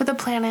for the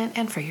planet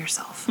and for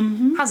yourself.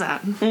 Mm-hmm. How's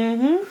that?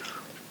 Mm-hmm.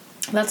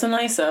 That's a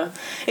nice.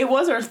 It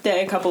was Earth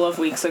Day a couple of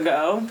weeks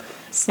ago.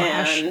 /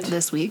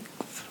 this week.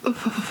 / was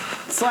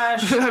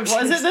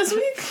it this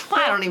week? Well,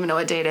 I don't even know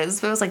what date it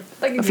is. It was like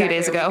a few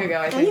days ago.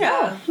 I think.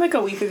 Yeah, like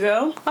a week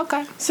ago.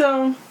 Okay.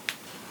 So,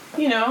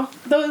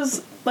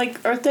 those, like,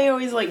 Earth Day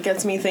always, like,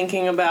 gets me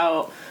thinking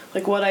about,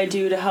 like, what I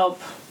do to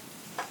help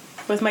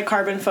with my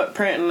carbon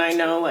footprint, and I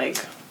know,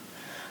 like,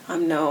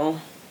 I'm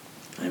no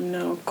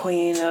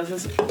queen of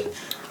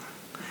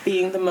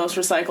being the most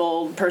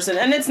recycled person.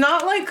 And it's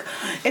not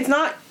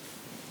that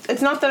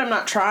I'm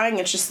not trying,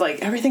 it's just like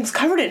everything's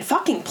covered in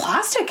fucking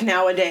plastic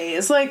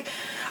nowadays. Like,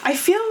 I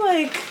feel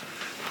like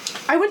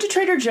I went to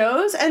Trader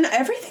Joe's and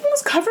everything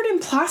was covered in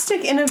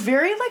plastic in a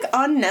very, like,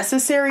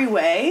 unnecessary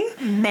way.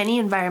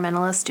 Many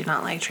environmentalists do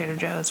not like Trader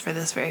Joe's for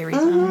this very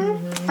reason.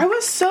 Mm-hmm. I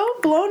was so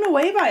blown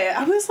away by it.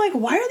 I was like,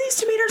 why are these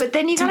tomatoes? But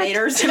then you got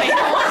tomatoes.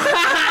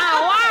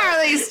 Why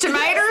are these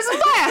tomatoes in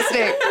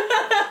plastic?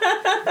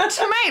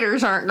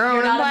 Tomatoes aren't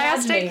growing in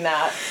plastic.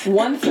 That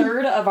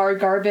 1/3 of our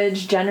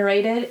garbage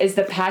generated is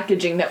the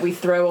packaging that we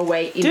throw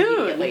away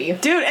immediately.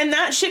 Dude, and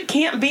that shit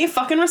can't be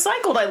fucking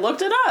recycled. I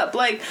looked it up.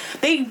 Like,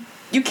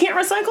 you can't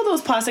recycle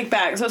those plastic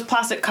bags, those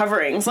plastic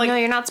coverings. Like, no,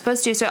 you're not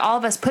supposed to. So all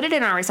of us put it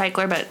in our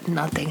recycler, but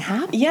nothing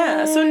happened.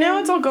 Yeah, so now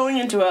it's all going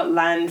into a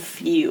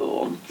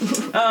landfill.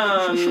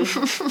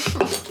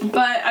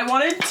 But I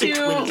wanted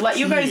to let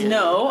you guys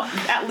know,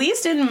 at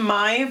least in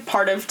my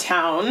part of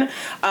town,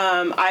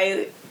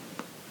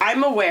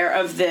 I'm aware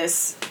of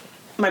this.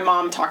 My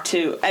mom talked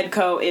to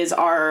Edco, is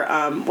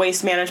our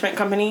waste management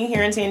company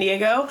here in San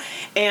Diego,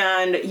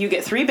 and you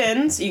get 3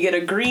 bins. You get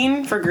a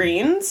green for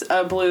greens,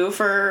 a blue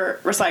for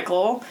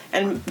recycle,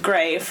 and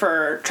gray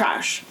for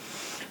trash.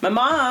 My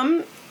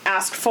mom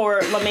asked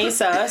for La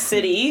Mesa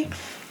City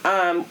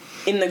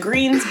in the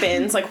greens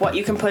bins, like what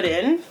you can put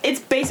in. It's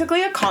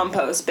basically a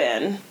compost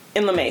bin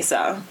in La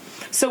Mesa.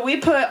 So we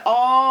put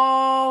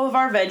all of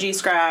our veggie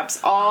scraps,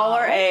 all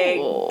our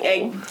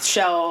egg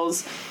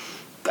shells.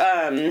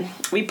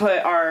 We put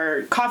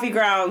our coffee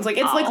grounds. Like,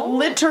 it's like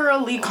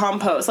literally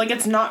compost. Like,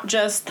 it's not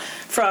just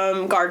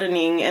from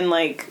gardening and,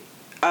 like,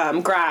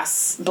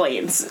 grass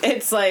blades.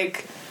 It's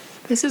like,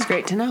 this is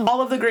great to know.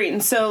 All of the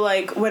greens. So,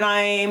 like, when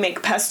I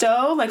make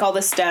pesto, like, all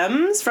the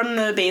stems from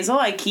the basil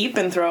I keep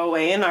and throw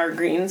away in our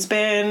greens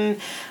bin.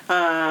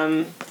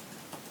 And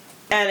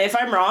if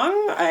I'm wrong,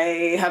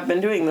 I have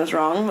been doing this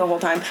wrong the whole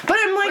time. But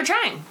I'm like, we're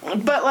trying.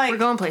 But, like, we're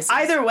going places.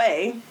 Either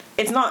way,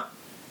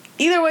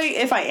 either way,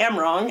 if I am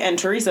wrong, and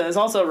Teresa is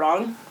also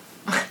wrong,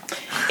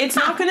 it's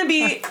not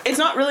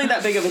really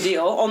that big of a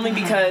deal, only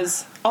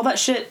because all that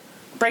shit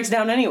breaks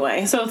down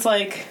anyway. So it's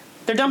like,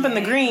 they're dumping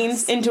the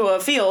greens into a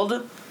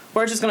field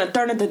where it's just gonna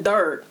turn into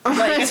dirt.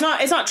 Like, it's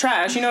not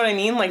trash, you know what I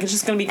mean? Like, it's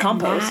just gonna be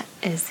compost. And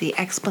that is the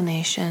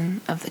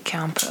explanation of the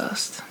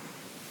compost.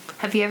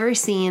 Have you ever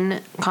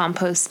seen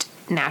compost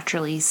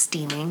naturally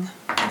steaming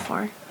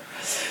before?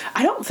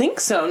 I don't think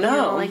so, no.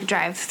 You'll, like,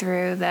 drive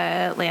through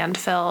the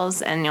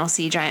landfills and you'll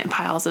see giant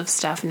piles of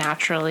stuff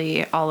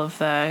naturally. All of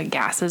the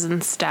gases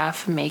and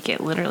stuff make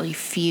it literally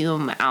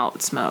fume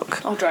out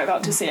smoke. I'll drive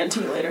out to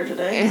Santee later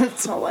today.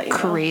 It's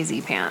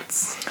crazy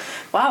pants.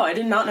 Wow, I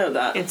did not know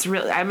that. It's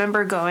really... I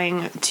remember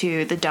going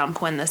to the dump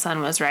when the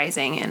sun was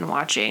rising and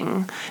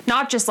watching,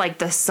 not just, like,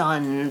 the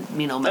sun,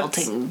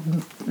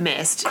 melting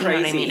mist. Crazy. You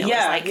know what I mean? It was,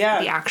 like,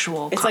 the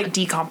actual like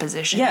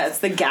decomposition. Yeah, it's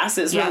the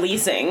gases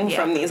releasing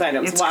from these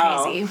items. It's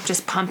crazy.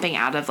 Just pumping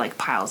out of, like,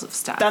 piles of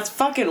stuff. That's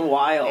fucking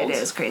wild. It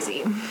is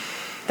crazy.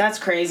 That's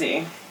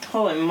crazy.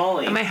 Holy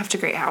moly. I might have to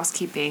great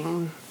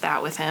housekeeping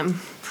that with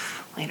him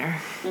later.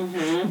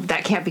 Mm-hmm.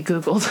 That can't be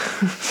Googled.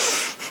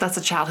 That's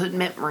a childhood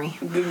memory.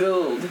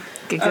 Googled.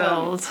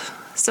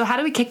 So how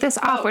do we kick this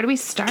off? Where do we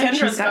start?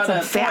 Kendra's got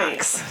some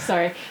facts.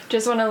 Sorry,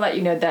 just want to let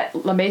you know that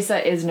La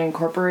Mesa is an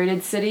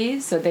incorporated city,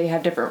 so they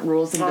have different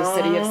rules in the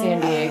city of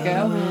San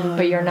Diego.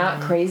 But you're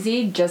not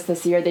crazy. Just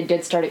this year, they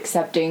did start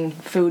accepting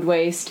food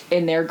waste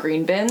in their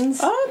green bins.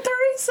 Oh,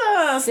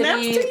 Teresa!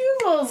 Snaps to you,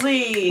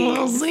 Woolsey!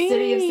 The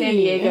city of San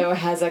Diego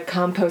has a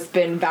compost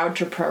bin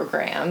voucher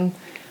program.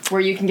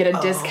 where you can get a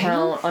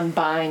discount on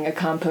buying a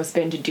compost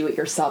bin to do it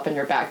yourself in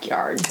your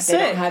backyard. Sick.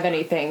 They don't have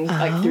anything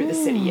like through the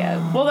city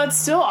yet. Well, that's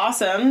still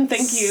awesome.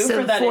 Thank you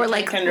for that. For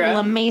like Kendra.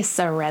 La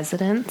Mesa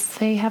residents,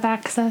 they have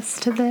access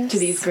to this. To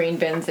these green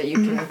bins that you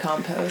can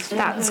compost.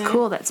 That's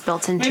cool. That's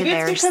built into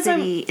their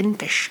city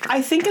infrastructure.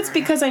 I think it's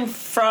because I'm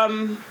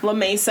from La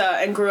Mesa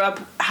and grew up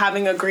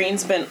having a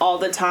greens bin all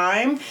the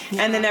time.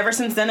 Yeah. And then ever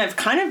since then, I've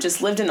kind of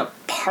just lived in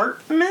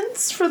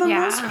apartments for the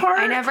most part.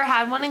 I never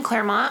had one in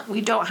Claremont.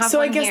 We don't have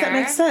one here. So I guess that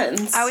makes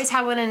sense. I always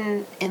had one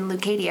in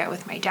Leucadia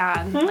with my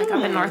dad. Like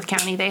up in North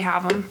County, they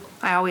have them.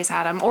 I always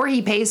had them. Or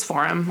he pays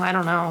for them. I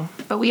don't know.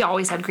 But we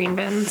always had green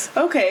bins.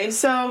 Okay,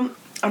 so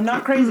I'm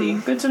not crazy.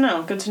 Good to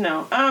know. Good to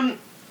know.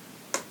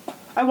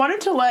 I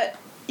wanted to let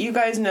you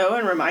guys know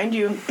and remind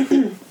you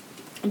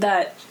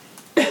that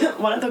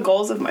one of the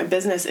goals of my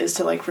business is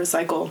to like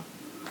recycle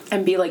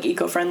and be like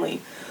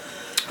eco-friendly.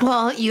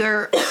 Well,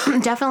 you're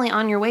definitely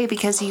on your way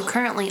because you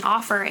currently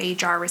offer a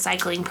jar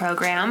recycling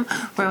program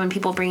where when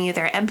people bring you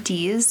their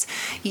empties,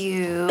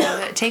 you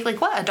take like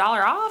 $1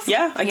 off?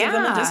 Yeah, I give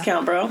them a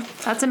discount, bro.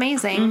 That's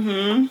amazing.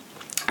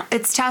 Mm-hmm.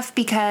 It's tough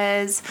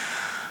because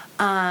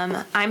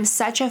I'm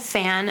such a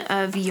fan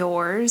of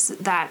yours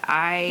that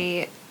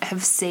I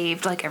have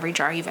saved like every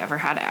jar you've ever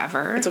had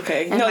ever. It's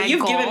okay. And no,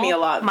 you've given me a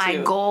lot, My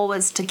goal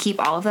was to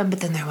keep all of them, but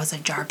then there was a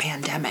jar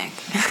pandemic.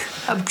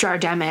 A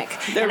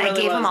jar-demic. And really I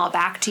gave them all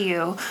back to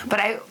you. But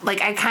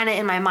I kind of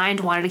in my mind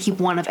wanted to keep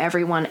one of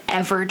everyone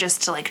ever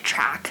just to like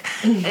track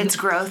its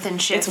growth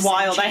and shifts. It's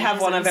wild. I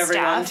have one of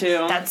everyone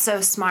too. That's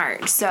so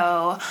smart.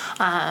 So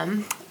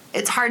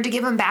it's hard to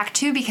give them back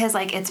to because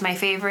like it's my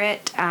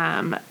favorite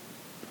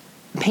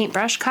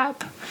paintbrush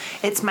cup.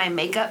 It's my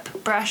makeup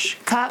brush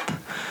cup.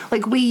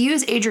 Like we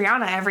use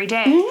Adriana every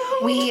day.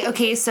 We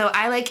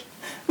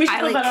should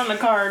put that on a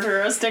card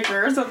or a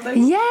sticker or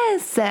something.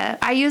 Yes.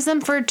 I use them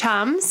for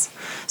Tums.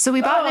 So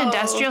we bought an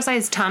industrial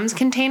sized Tums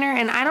container,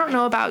 and I don't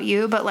know about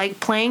you, but like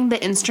playing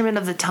the instrument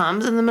of the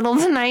Tums in the middle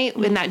of the night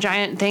when that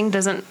giant thing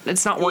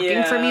it's not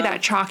working for me,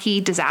 that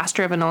chalky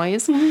disaster of a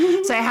noise.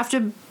 So I have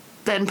to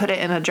then put it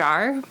in a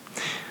jar.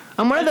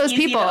 I'm one of those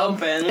people.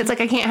 It's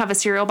like I can't have a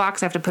cereal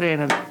box, I have to put it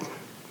in a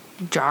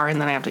jar and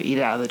then I have to eat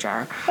it out of the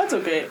jar. That's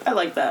okay. I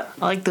like that.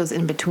 I like those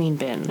in between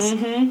bins.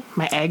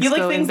 My eggs you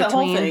like go things in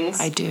between. That hold things.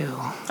 I do.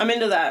 I'm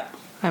into that.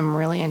 I'm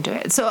really into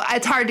it. So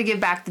it's hard to give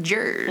back the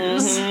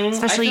jars.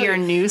 Especially your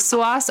new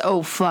sauce.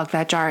 Oh fuck,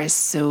 that jar is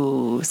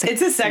so sexy.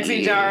 It's a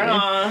sexy jar,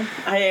 huh?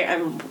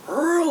 I'm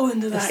real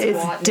into that. It's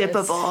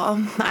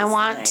dippable. I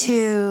want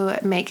to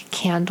make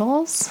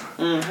candles.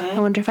 I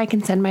wonder if I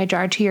can send my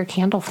jar to your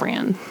candle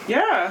friend.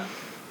 Yeah.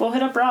 We'll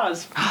hit up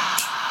Roz.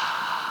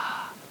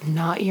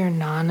 Not your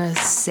Nana's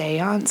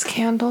seance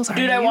candles.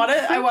 Dude, I want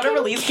to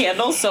release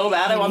candles so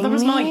bad. I want them to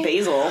smell like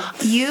basil.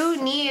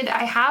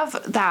 I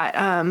have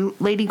that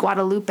Lady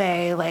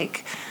Guadalupe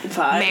like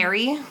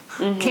Mary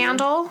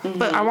candle,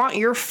 but I want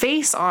your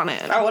face on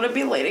it. I want to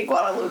be Lady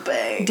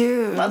Guadalupe.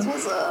 Dude. That's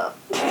what's up.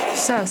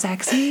 So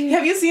sexy.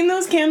 Have you seen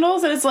those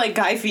candles? And it's like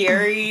Guy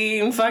Fieri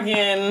and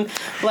fucking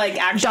like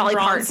Action Dolly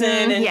Bronson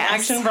Parton. and Yes.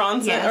 Action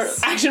Bronson.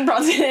 Yes. Or Action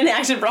Bronson and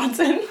Action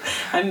Bronson.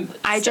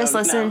 I just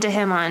listened to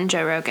him on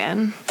Joe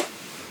Rogan.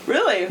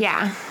 Really?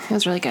 Yeah, it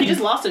was really good. He just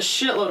lost a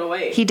shitload of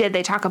weight. He did.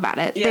 They talk about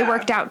it. Yeah. They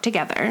worked out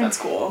together. That's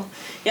cool.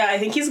 Yeah, I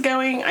think he's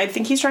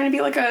trying to be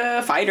like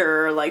a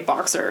fighter or like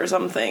boxer or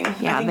something.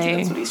 Yeah, I think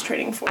that's what he's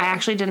training for. I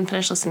actually didn't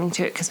finish listening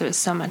to it because it was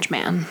so much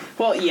man.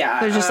 Well,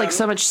 yeah. There's just like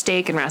so much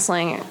steak and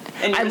wrestling.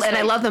 And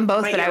I love them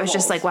both, but I was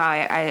just like, wow,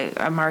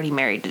 I'm already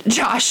married to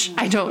Josh.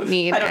 I don't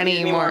need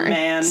any more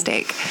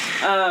steak.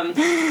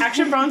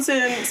 Action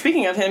Bronson,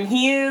 speaking of him,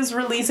 he is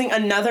releasing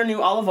another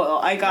new olive oil.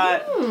 I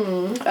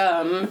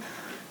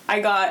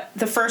got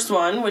the first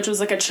one, which was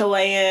like a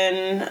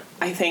Chilean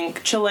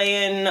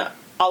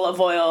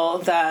olive oil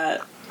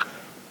that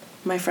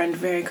my friend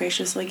very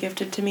graciously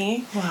gifted to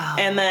me. Wow.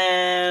 And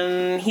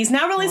then he's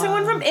now releasing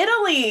one from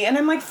Italy, and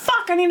I'm like,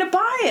 fuck, I need to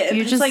buy it.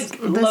 It's like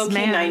low-key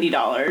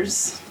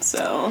 $90.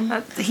 So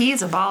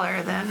he's a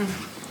baller then.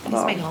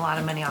 He's making a lot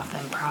of money off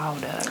them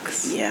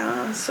products.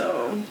 Yeah,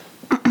 so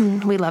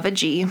we love a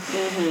G.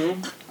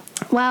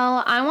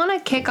 Well, I want to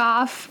kick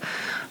off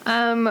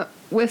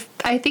with,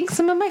 I think,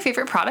 some of my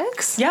favorite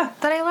products. Yeah.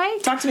 That I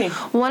like. Talk to me.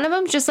 One of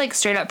them just like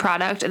straight up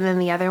product, and then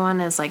the other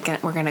one is like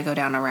we're going to go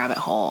down a rabbit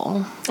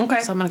hole.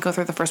 Okay. So I'm going to go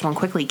through the first one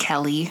quickly,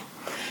 Kelly.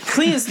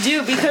 Please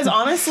do, because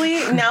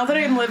honestly, now that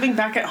I'm living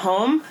back at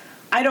home,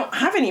 I don't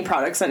have any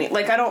products.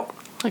 Like,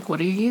 what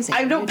are you using?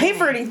 I don't pay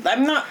for anything.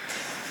 I'm not...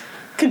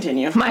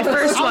 Continue. My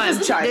first one.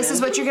 This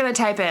is what you're going to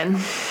type in.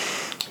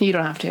 You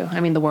don't have to.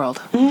 I mean, the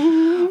world.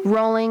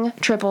 Rolling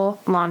triple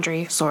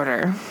laundry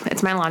sorter.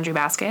 It's my laundry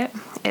basket.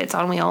 It's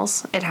on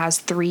wheels. It has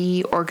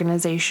 3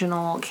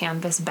 organizational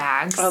canvas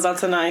bags. Oh,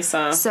 that's a nice...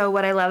 So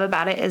what I love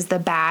about it is the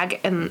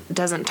bag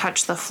doesn't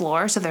touch the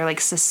floor, so they're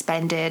like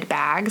suspended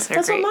bags.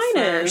 They're great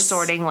for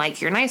sorting like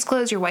your nice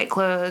clothes, your white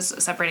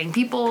clothes, separating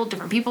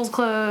different people's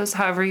clothes,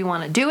 however you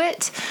want to do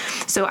it.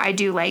 So I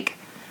do like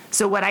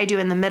So what I do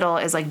in the middle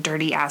is like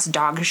dirty ass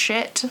dog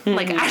shit.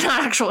 Like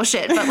not actual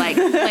shit, but like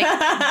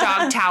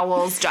dog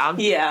towels, dog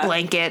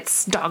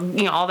blankets, dog,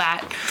 all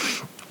that.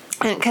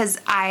 Because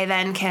I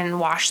then can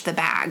wash the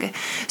bag.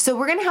 So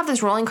we're going to have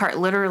this rolling cart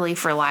literally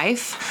for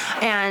life.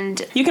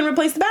 And you can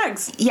replace the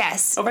bags.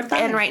 Yes. Over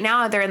time. And right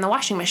now they're in the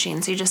washing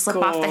machine. So you just slip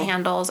off the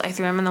handles. I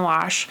threw them in the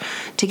wash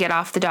to get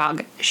off the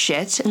dog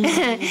shit.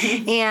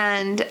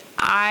 And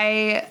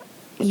I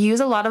use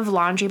a lot of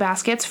laundry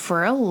baskets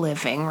for a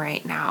living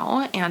right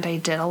now. And I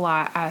did a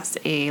lot as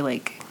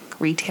a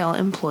retail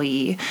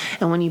employee,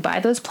 and when you buy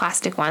those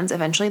plastic ones,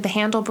 eventually the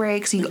handle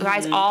breaks. You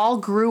guys all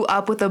grew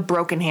up with a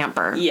broken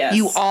hamper. Yes.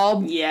 You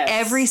all,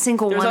 every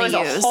single one of you. There's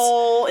always a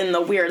hole in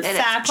the weird and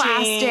thatching.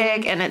 It's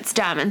plastic, and it's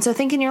dumb. And so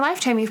think in your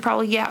lifetime, you've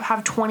probably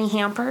have 20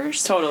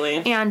 hampers.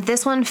 Totally. And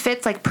this one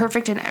fits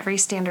perfect in every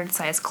standard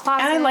size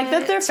closet. And I like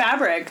that they're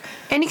fabric.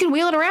 And you can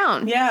wheel it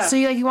around. Yeah. So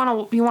you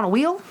want to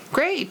wheel?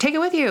 Great, take it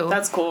with you.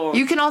 That's cool.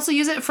 You can also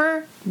use it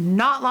for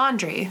not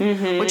laundry,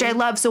 which I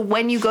love. So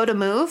when you go to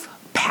move,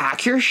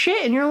 pack your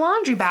shit in your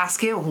laundry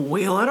basket,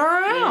 wheel it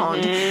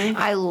around.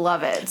 I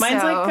love it.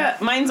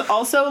 Mine's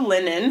also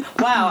linen.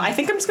 Wow, I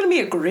think I'm just gonna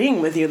be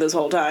agreeing with you this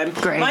whole time.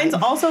 Great. Mine's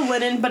also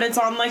linen, but it's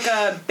on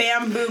a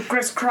bamboo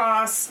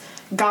crisscross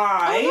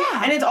guy,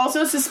 and it's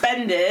also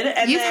suspended.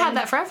 And you've had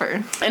that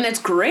forever, and it's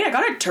great. I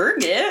got it at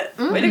Target.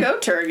 Way to go,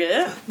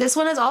 Target! This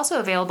one is also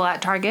available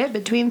at Target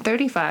between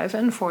 $35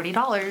 and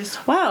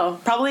 $40. Wow,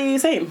 probably the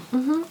same.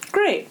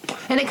 Great.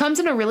 And it comes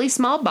in a really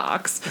small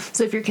box,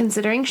 so if you're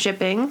considering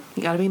shipping,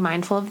 you got to be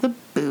mindful of the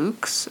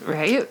books,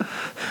 right?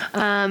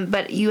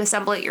 But you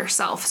assemble it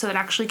yourself, so it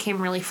actually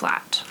came really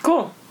flat.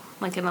 Cool.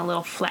 In a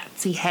little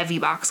flatsy heavy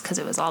box because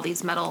it was all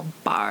these metal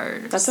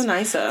bars. That's a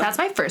nice. That's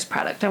my first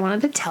product I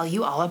wanted to tell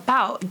you all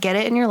about. Get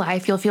it in your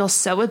life. You'll feel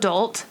so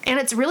adult. And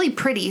it's really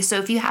pretty. So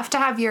if you have to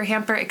have your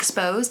hamper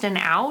exposed and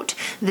out,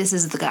 this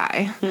is the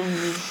guy.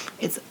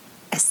 It's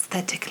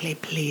aesthetically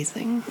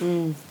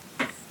pleasing.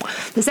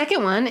 The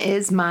second one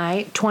is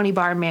my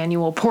 20-bar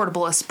manual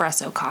portable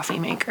espresso coffee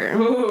maker.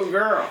 Ooh,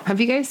 girl.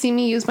 Have you guys seen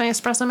me use my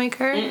espresso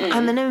maker?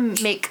 I'm going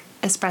to make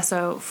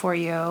espresso for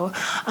you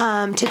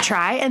to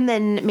try, and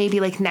then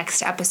maybe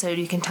next episode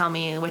you can tell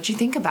me what you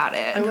think about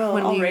it. I will.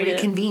 When I'll we rate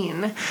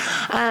reconvene.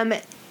 I'll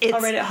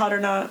rate it hot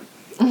or not.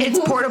 It's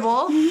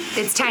portable.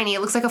 It's tiny.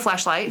 It looks like a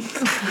flashlight.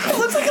 It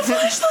looks like a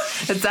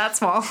flashlight. It's that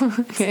small.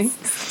 Okay.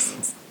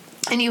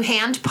 And you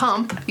hand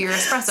pump your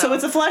espresso. So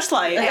it's a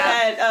flashlight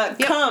that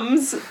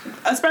comes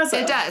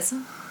espresso. It does.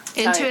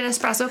 Into an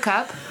espresso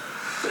cup.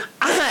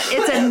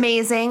 It's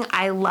amazing.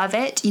 I love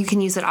it. You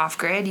can use it off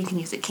grid. You can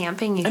use it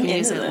camping. You can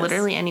use it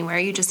literally anywhere.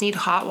 You just need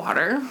hot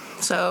water.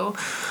 So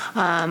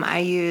I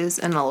use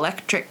an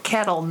electric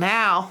kettle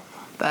now,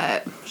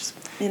 but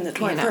in the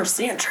 21st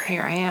century.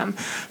 Here I am.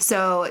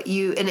 So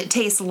and it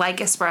tastes like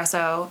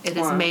espresso. It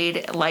is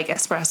made like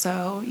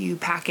espresso. You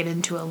pack it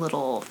into a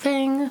little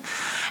thing.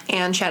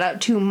 And shout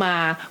out to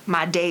my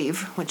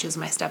Dave, which is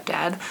my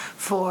stepdad,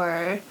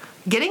 for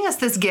getting us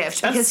this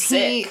gift because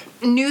he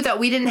knew that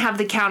we didn't have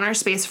the counter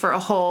space for a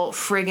whole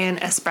friggin'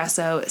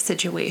 espresso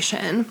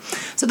situation.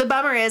 So the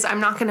bummer is I'm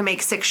not going to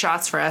make 6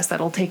 shots for us.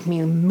 That'll take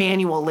me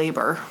manual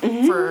labor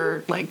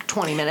for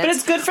 20 minutes. But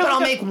it's good for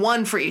I'll make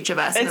one for each of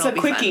us. It's a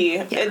quickie.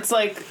 Yeah. It's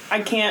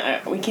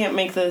we can't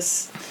make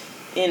this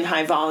in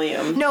high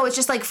volume. No, it's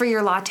just for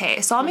your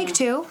latte. So I'll make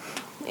 2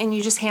 and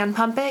you just hand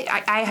pump it.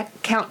 I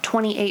count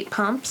 28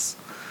 pumps.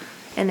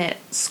 And it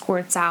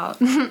squirts out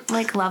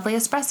lovely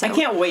espresso. I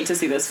can't wait to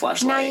see this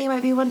flashlight. Now you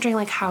might be wondering,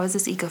 how is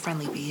this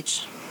eco-friendly,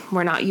 Beach?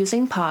 We're not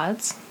using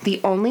pods.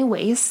 The only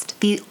waste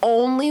is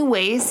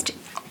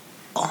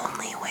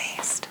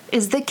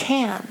the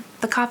can,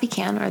 the coffee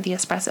can or the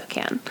espresso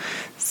can.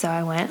 So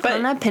I went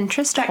on a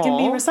Pinterest that hole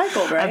can be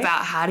recycled, right?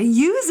 about how to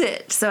use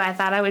it. So I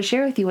thought I would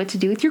share with you what to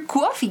do with your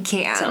coffee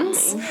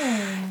cans.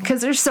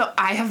 Because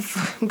I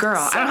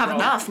don't have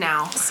enough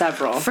now.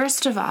 Several.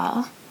 First of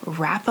all,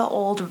 wrap an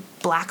old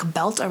black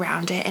belt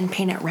around it and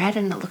paint it red,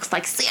 and it looks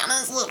like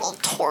Santa's little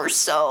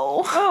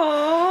torso.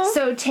 Aww.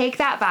 So take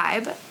that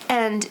vibe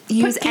and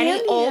use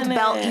any old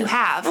belt you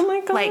have. Oh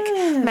my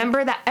god.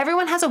 Remember that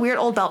everyone has a weird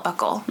old belt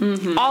buckle.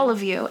 All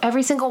of you.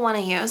 Every single one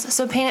of you.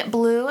 So paint it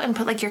blue and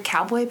put your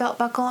cowboy belt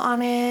buckle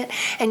on it.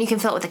 And you can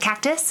fill it with a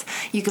cactus.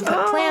 You can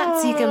put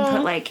plants. You can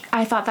put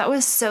I thought that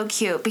was so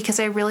cute because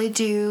I really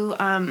do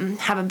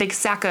have a big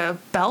sack of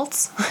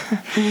belts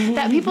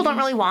that people don't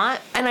really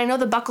want. And I know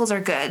the buckles are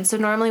good. So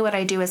normally what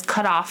I do is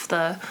cut off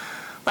the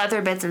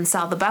leather bits and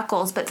sell the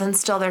buckles, but then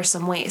still there's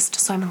some waste.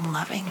 So I'm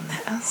loving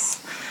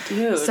this.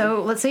 Dude.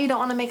 So let's say you don't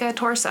want to make a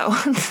torso.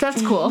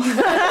 That's cool.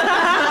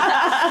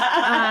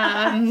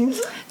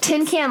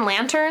 Tin can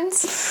lanterns.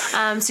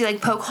 So you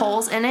poke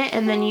holes in it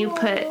and then you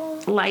put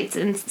lights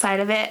inside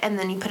of it and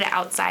then you put it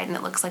outside and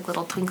it looks like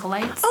little twinkle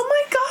lights. Oh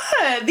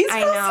my god, these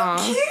are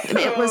so cute.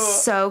 It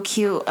was so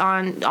cute.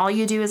 All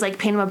you do is paint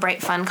them a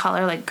bright fun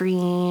color like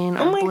green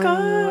or blue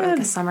or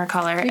a summer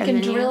color. You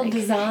can drill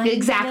design.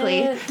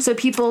 Exactly. So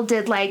people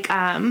did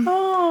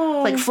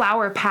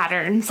flower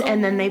patterns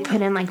and then they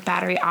put in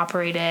battery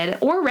operated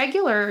or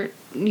regular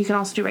you can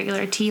also do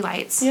regular tea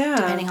lights,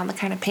 depending on the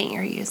kind of paint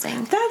you're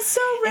using. That's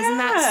so rad. Isn't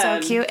that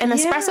so cute? And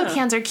espresso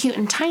cans are cute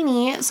and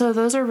tiny, so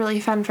those are really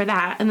fun for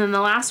that. And then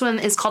the last one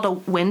is called a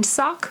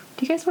windsock.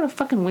 Do you guys know what a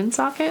fucking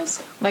windsock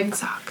is?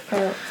 Sock.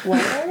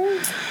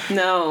 What?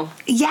 No.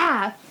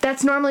 Yeah,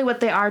 that's normally what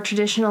they are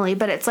traditionally,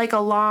 but it's like a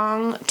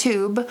long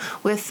tube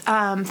with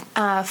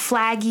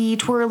flaggy,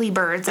 twirly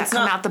birds that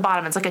come out the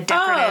bottom. It's like a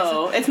decorative.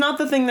 Oh, it's not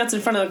the thing that's in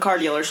front of the car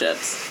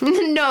dealerships.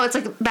 No, it's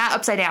like that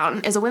upside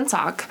down is a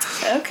windsock.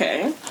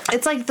 Okay.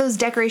 It's like those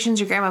decorations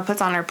your grandma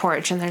puts on her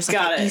porch, and there's like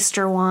an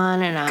Easter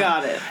one and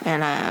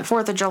a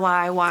 4th of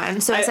July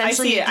one. So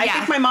essentially, I see it. I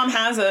think my mom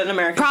has an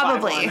American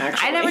flag one,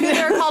 actually. I never knew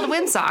they were called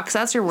windsocks.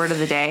 That's your word of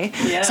the day.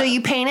 Yeah. So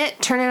you paint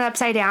it, turn it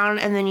upside down,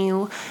 and then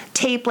you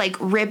tape like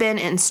ribbon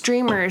and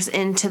streamers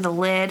into the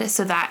lid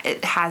so that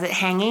it has it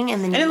hanging,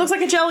 and then it looks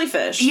like a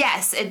jellyfish.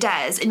 Yes, it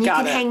does. And you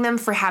can hang them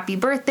for happy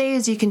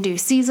birthdays. You can do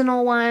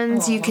seasonal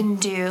ones. You can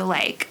do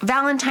like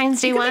Valentine's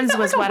Day ones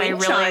was what I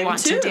really want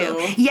to do.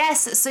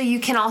 Yes, so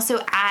you can also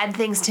add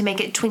things to make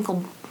it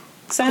twinkle,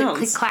 sounds,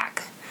 click,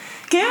 clack.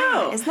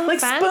 Yeah, isn't that like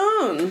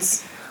fun?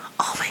 Spoons.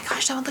 Oh my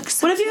gosh, that would look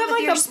so What if you have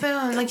like your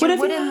spoon, like your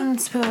wooden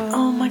spoon?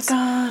 Oh my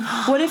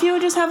god. What if you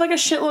would just have like a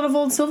shitload of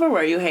old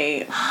silverware you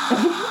hate?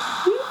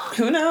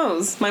 Who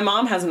knows? My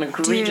mom has an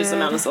egregious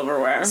amount of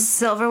silverware.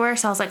 Silverware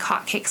sells like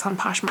hotcakes on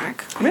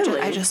Poshmark.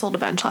 Really? I just sold a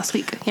bunch last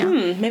week. Yeah.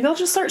 Maybe I'll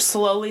just start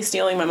slowly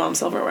stealing my mom's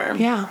silverware.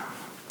 Yeah.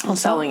 I'm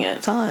selling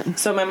it. Sell it.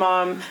 So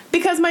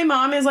because my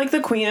mom is like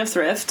the queen of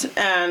thrift,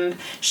 and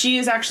she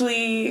is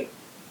actually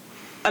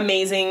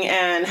amazing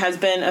and has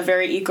been a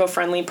very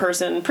eco-friendly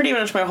person pretty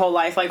much my whole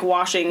life, like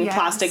washing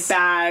plastic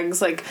bags,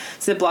 like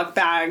Ziploc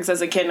bags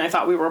as a kid, and I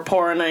thought we were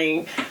poor, and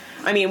I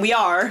mean, we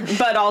are,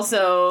 but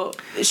also,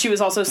 she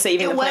was also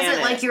saving the planet. It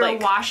wasn't like you were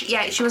washing...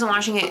 Yeah, she wasn't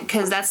washing it,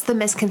 because that's the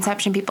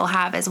misconception people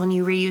have, is when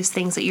you reuse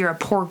things that you're a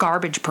poor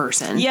garbage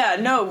person. Yeah,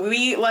 no,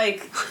 we,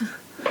 like...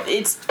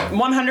 It's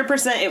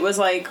 100%, it was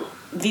like,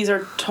 these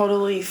are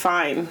totally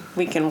fine.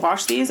 We can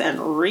wash these and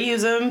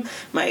reuse them.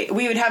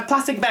 We would have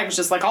plastic bags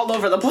just like all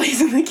over the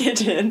place in the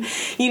kitchen, to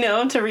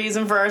reuse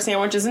them for our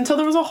sandwiches until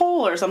there was a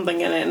hole or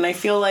something in it. And I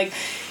feel like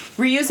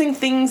reusing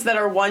things that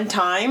are one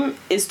time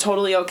is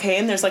totally okay.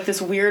 And there's like this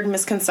weird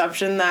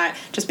misconception that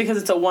just because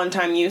it's a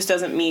one-time use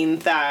doesn't mean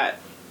that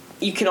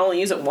you can only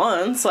use it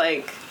once.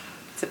 Like...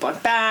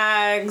 Ziploc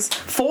bags,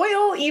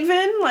 foil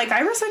even. Like,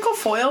 I recycle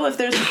foil if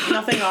there's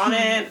nothing on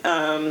it.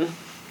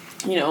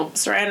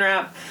 Saran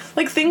wrap.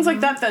 Like, things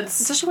like that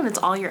that's... Especially when it's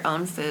all your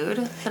own food.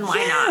 Then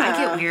why not? I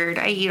get weird.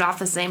 I eat off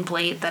the same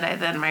plate that I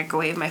then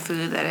microwave my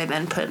food, that I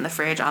then put in the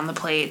fridge on the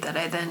plate, that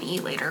I then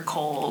eat later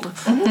cold.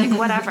 Like,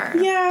 whatever.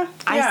 Yeah.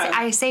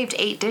 I saved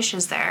 8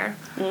 dishes there.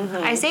 Mm-hmm.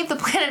 I saved the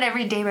planet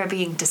every day by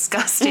being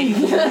disgusting.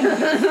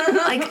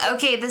 Like,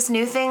 okay, this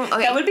new thing...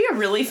 Okay. That would be a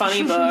really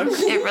funny book.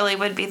 It really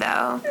would be,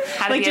 though.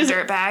 How to be a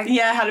dirtbag.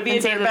 Yeah, how to be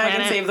a dirtbag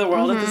and save the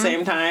world at the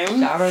same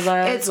time.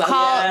 It's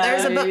called...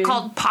 There's a book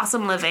called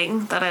Possum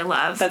Living that I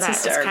love. That's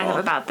hysterical. Kind of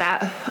about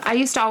that. I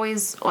used to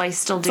always, I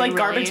still do. It's like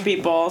garbage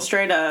people,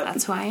 straight up.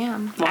 That's who I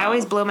am. Wow. I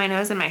always blow my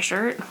nose in my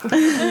shirt.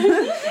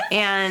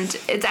 And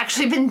it's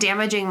actually been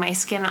damaging my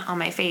skin on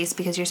my face,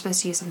 because you're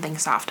supposed to use something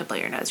soft to blow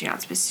your nose. You're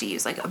not supposed to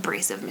use like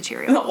abrasive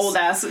materials. The old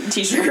ass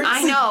t-shirts.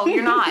 I know,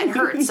 you're not. It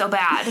hurts so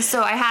bad.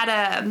 So I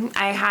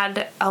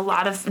had a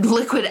lot of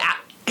liquid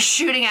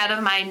shooting out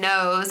of my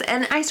nose,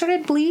 and I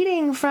started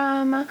bleeding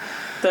from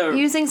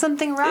using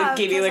something rough.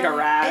 It gave you like a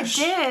rash.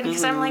 It did,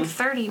 because I'm like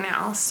 30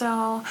 now,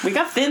 so... We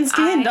got thin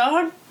skin,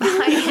 dog.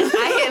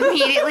 I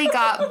immediately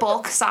got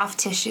bulk soft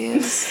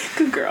tissues.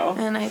 Good girl.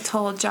 And I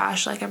told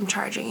Josh, like, I'm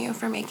charging you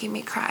for making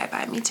me cry.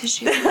 Buy me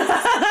tissues.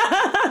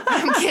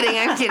 I'm kidding.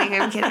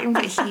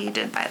 But he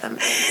did buy them.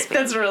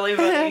 That's really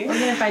funny. We're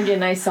gonna find you a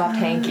nice soft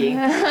hanky.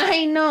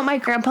 I know. My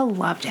grandpa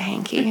loved a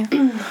hanky.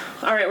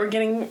 All right, we're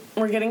getting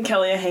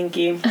Kelly a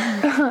hanky.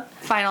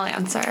 Final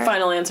answer.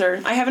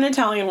 I have an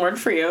Italian word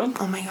for you.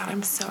 Oh my god,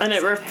 I'm so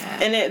excited.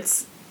 And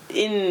it's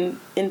in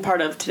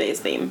part of today's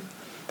theme.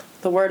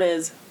 The word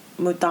is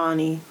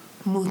mutani.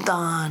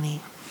 Mutani.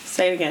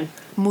 Say it again.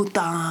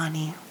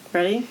 Mutani.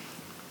 Ready?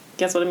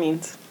 Guess what it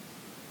means.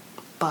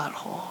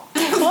 Butthole.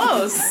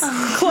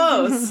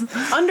 Close.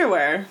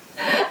 Underwear.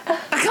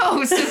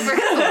 Oh, super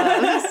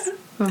close.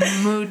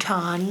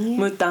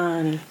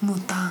 Mutani.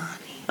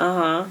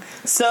 Uh-huh.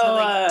 So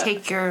like,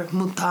 take your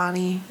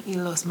mutani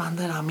y los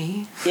mandan a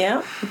mí.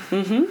 Yeah.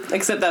 Mm-hmm.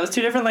 Except that was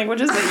 2 different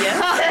languages, but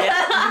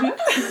yeah.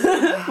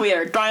 We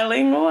are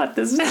trilingual at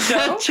this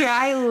show.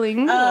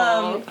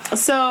 Trilingual.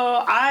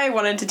 So I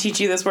wanted to teach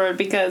you this word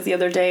because the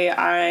other day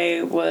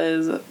I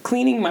was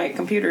cleaning my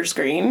computer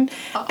screen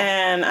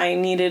and I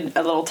needed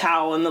a little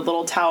towel, and the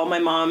little towel my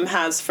mom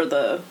has for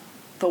the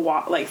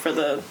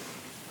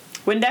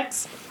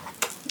Windex.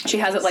 She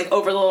has it, like,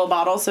 over the little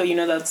bottle, so you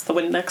know that's the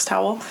Windex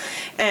towel.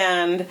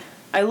 And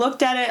I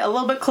looked at it a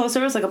little bit closer.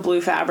 It was like a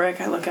blue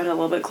fabric. I look at it a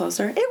little bit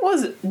closer. It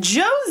was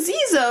Joe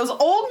Zizzo's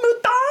old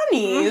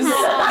Mutanis.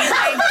 Oh,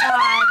 my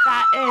God.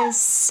 That is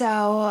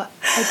so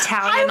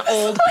Italian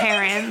old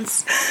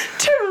parents.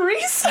 Teresa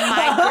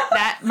Teresa.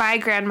 My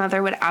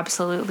grandmother would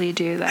absolutely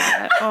do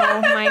that.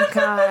 Oh my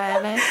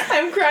god.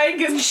 I'm crying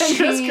because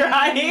Kendra's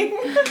crying.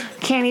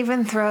 Can't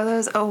even throw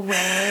those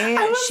away.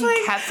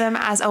 She kept them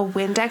as a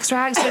Windex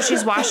rag, so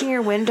she's washing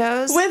your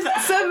windows with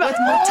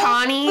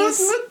Mutanis.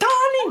 With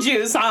Mutani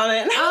juice on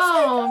it.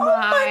 Oh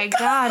my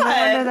god. No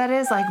wonder that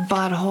is like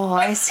butthole.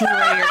 I see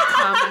where you're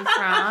coming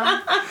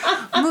from.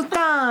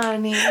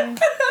 Mutani.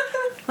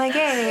 Like,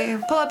 hey,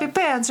 pull up your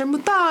pants, or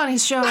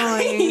Mutani's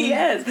showing.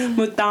 Yes,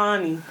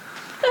 Mutani.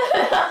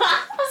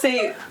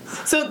 Say,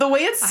 so the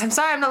way it's... I'm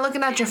sorry, I'm not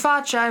looking at your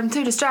facha. I'm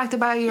too distracted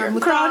by your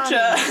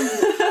crotcha.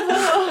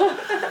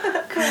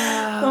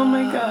 Oh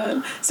my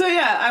god. So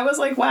yeah, I was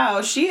like,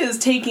 wow, she is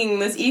taking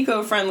this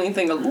eco-friendly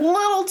thing a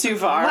little too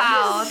far.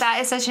 Wow, that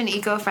is such an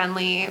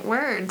eco-friendly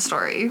word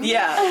story.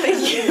 Yeah,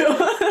 thank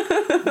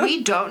you.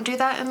 We don't do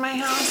that in my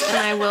house, and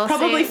I will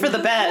probably for the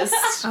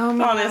best. Oh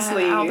my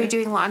honestly. God. I'll be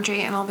doing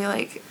laundry, and I'll be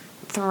like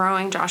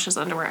throwing Josh's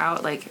underwear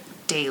out like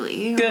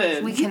daily. Good.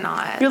 Like, we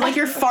cannot. You're like,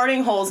 you're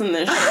farting holes in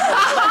this shit.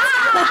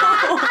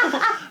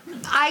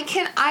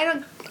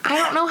 I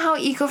don't know how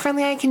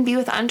eco-friendly I can be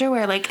with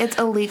underwear. Like, it's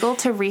illegal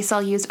to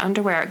resell used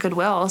underwear at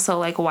Goodwill, so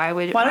like why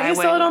don't you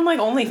sell it on like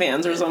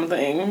OnlyFans or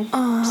something?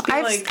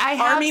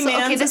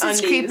 This is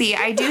creepy.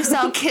 I do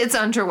sell kids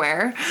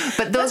underwear,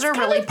 but those are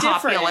really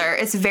popular.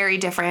 It's very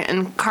different,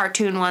 and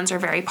cartoon ones are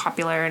very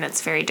popular, and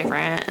it's very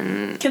different.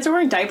 And kids are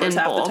wearing diapers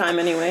half the time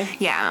anyway.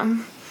 Yeah.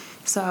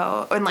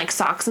 So, and like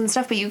socks and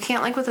stuff, but you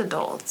can't like with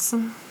adults.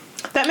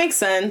 That makes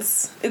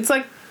sense. It's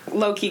like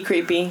low-key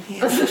creepy.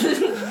 Yeah.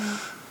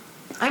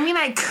 I mean,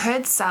 I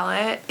could sell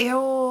it.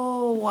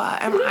 Ew.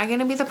 Am I going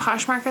to be the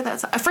Poshmarker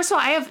that's... First of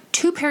all, I have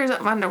 2 pairs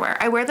of underwear.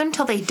 I wear them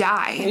till they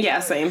die. Yeah,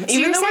 same. So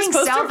even you're saying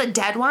sell the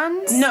dead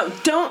ones? No,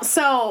 don't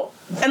sell...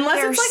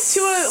 Unless They're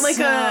it's like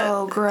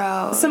to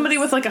gross. Somebody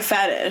with like a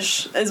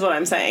fetish is what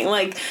I'm saying.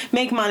 Like,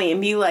 make money and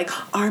be like,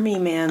 Army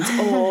Man's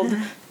old...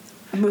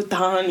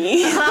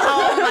 Mutani.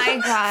 Oh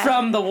my god.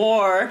 From the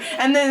war.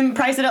 And then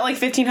price it at like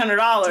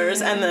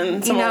 $1,500 and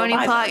then someone when you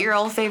pull out your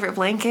old favorite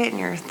blanket and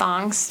your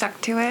thong stuck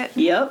to it?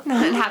 Yep.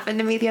 That happened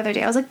to me the other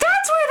day. I was like,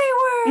 that's where they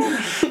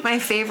were! My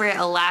favorite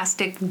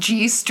elastic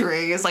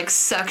G-string is like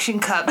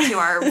suction cup to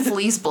our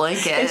fleece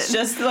blanket. It's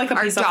just like a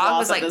piece of Our dog cloth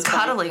was like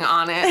cuddling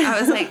on it. I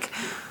was like,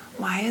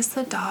 why is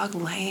the dog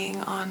laying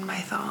on my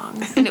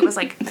thong? And it was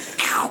like...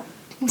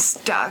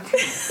 stuck.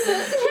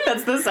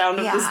 That's the sound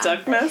of the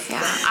stuckness.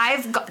 Yeah,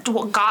 I've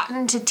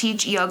gotten to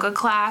teach yoga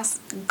class,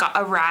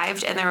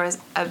 arrived, and there was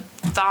a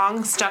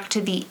thong stuck to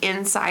the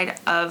inside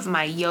of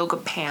my yoga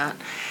pant.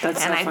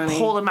 That's and so funny. I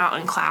pulled him out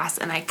in class,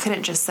 and I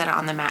couldn't just set it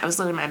on the mat. It was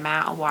literally my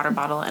mat, a water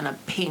bottle, and a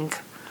pink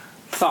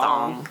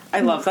thong. I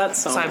love that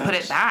so much. So I put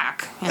it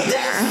back in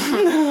there.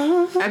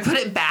 I put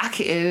it back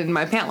in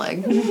my pant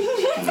leg.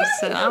 I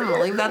said, I'm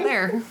gonna leave that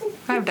there.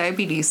 I have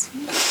diabetes.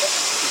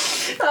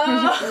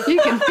 You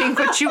can think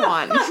what you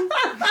want.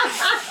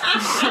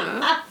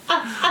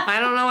 I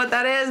don't know what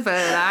that is, but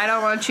I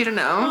don't want you to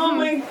know. Oh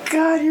my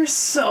god, you're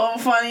so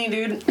funny,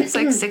 dude. It's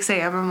like 6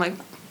 a.m. I'm like,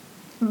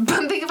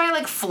 I think if I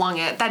like flung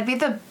it, that'd be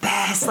the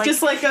best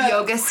just like a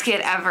yoga skit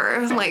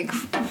ever. Like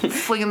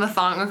flinging the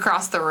thong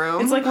across the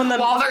room. It's like when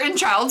while they're in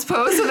child's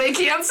pose, so they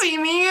can't see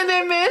me, and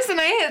I miss, and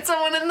I hit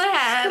someone in the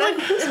head. Like,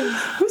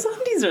 whose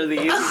undies are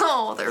these?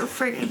 Oh, they're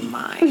friggin'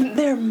 mine.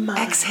 They're mine.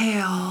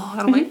 Exhale.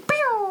 And I'm like, pew.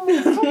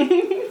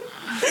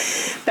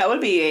 That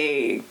would be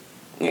a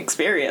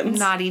experience.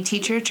 Naughty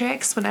teacher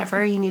tricks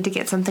whenever you need to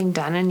get something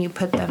done and you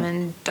put them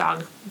in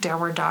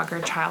downward dog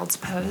or child's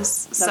pose.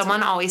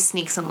 Someone always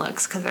sneaks and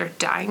looks because they're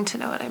dying to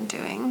know what I'm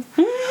doing.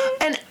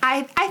 And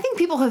I think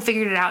people have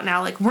figured it out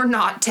now. Like, we're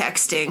not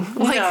texting.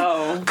 Like,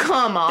 no.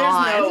 Come on.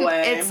 There's no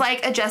way. It's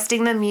like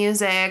adjusting the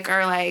music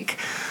or like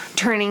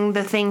turning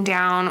the thing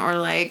down or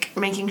like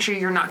making sure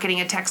you're not getting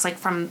a text like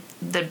from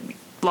the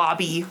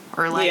lobby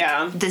or like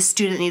the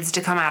student needs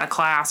to come out of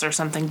class or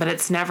something, but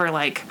it's never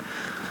like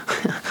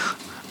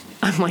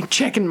I'm like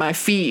checking my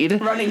feed,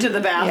 running to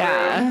the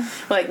bathroom.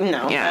 Like,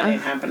 no, that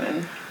ain't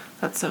happening.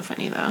 That's so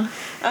funny though.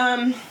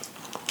 I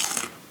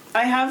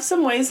have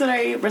some ways that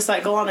I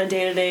recycle on a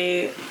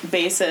day-to-day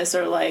basis,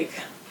 or like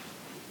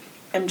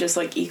am just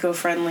like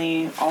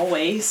eco-friendly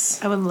always.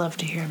 I would love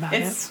to hear about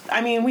it. I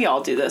mean, we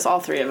all do this.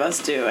 All 3 of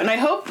us do, and I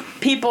hope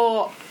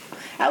people,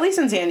 at least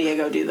in San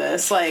Diego, do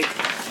this. Like,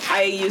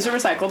 I use a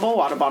recyclable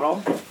water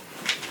bottle.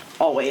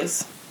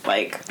 Always.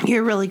 Like...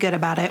 You're really good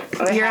about it.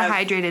 You're a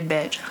hydrated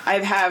bitch. I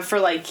have for,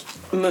 like,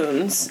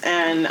 moons.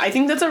 And I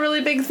think that's a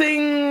really big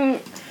thing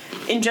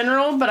in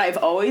general, but I've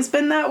always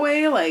been that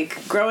way.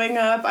 Like, growing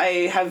up,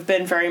 I have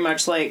been very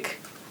much, like,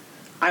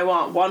 I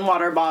want one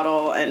water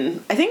bottle.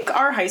 And I think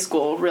our high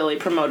school really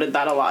promoted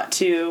that a lot,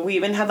 too. We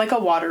even had, like, a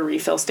water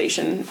refill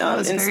station that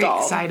was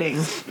installed. Very exciting.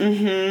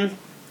 Mm-hmm.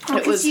 Oh,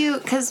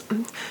 because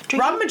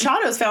Rob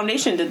Machado's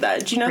foundation did that.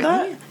 Did you know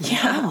that?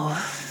 Yeah.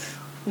 Oh.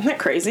 Isn't that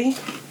crazy?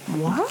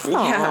 Wow.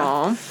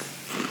 Yeah.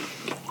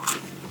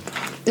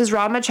 Is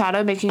Rob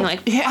Machado making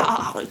like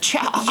like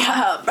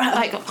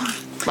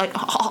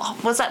oh,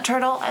 what's that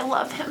turtle? I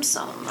love him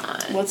so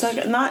much. What's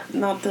that?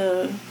 Not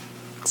the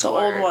The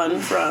old one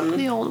from...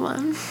 The old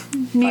one.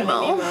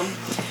 Nemo.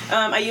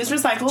 I use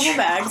recyclable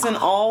bags in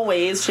all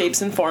ways,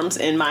 shapes, and forms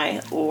in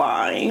my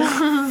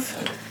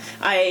life.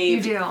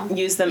 You do.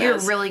 Use them You're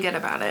really good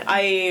about it.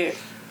 I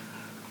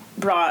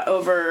brought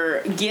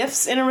over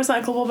gifts in a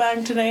recyclable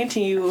bag today to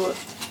you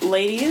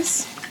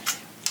ladies.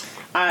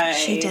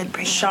 She did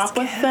bring shop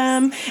with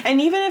them.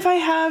 And even if I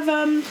have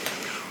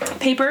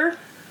paper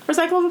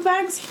recyclable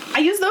bags, I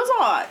use those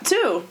a lot,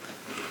 too.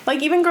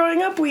 Like, even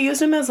growing up, we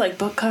used them as, like,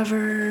 book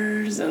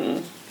covers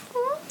and...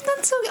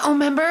 That's so... Oh,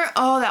 remember?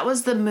 Oh, that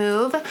was the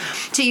move,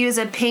 to use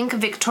a pink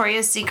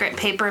Victoria's Secret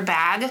paper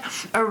bag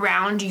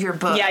around your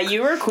book. Yeah,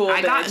 you were cool.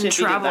 I got in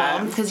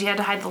trouble because you had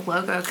to hide the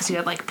logo because you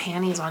had, like,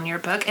 panties on your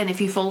book. And if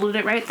you folded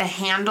it right, the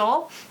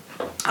handle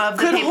of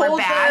the paper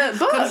bag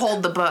could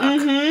hold the book.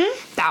 Mm-hmm.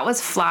 That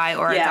was fly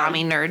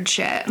origami nerd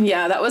shit.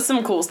 Yeah, that was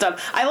some cool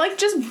stuff. I like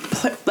just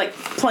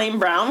plain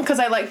brown because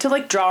I like to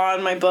like draw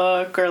on my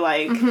book or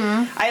like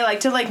I like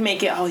to like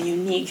make it all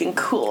unique and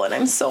cool, and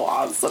I'm so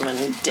awesome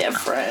and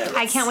different.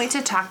 I can't wait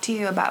to talk to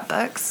you about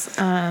books.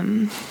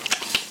 Coming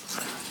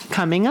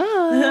up.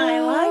 I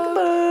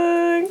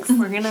like books.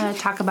 We're gonna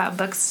talk about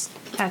books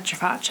at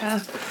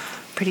Trafacha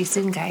pretty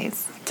soon,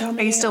 guys.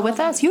 Are you still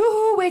with us?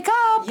 Yoo-hoo, wake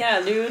up!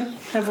 Yeah, dude.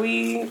 Have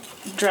we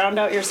drowned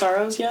out your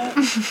sorrows yet?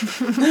 Do you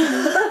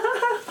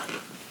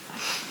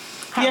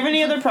have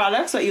any other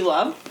products that you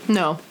love?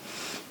 No.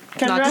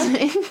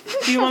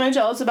 Kendra, do you want to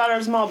tell us about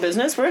our small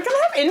business? We're going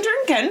to have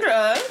intern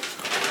Kendra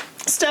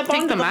step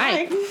onto the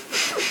mic.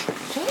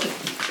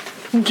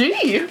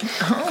 Gee.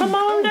 Come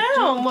on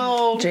down,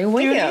 little Jay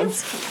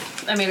Williams.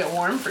 I made it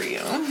warm for you.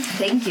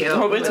 Thank you.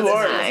 Hope it's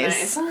warm.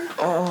 Nice.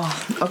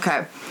 Oh,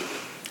 okay.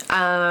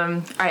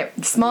 All right,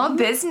 small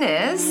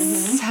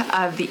business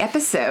of the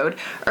episode,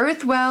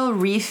 Earthwell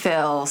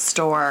Refill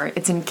Store.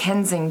 It's in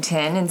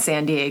Kensington in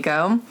San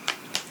Diego.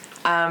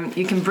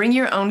 You can bring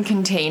your own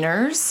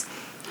containers,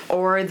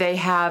 or they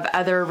have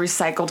other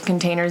recycled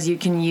containers you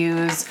can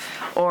use,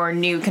 or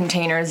new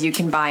containers you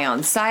can buy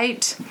on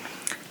site.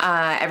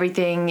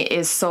 Everything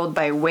is sold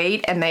by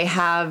weight, and they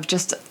have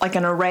just like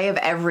an array of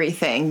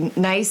everything.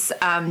 Nice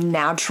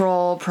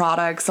natural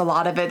products. A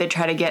lot of it they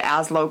try to get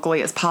as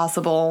locally as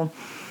possible.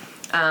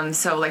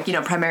 So, like, you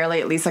know,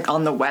 primarily, at least, like,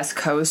 on the West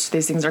Coast,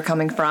 these things are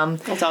coming from.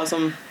 That's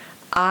awesome.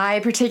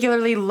 I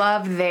particularly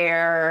love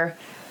their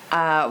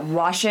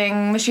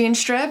washing machine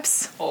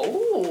strips.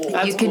 Oh,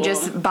 that's You can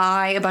just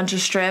buy a bunch of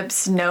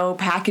strips, no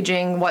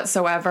packaging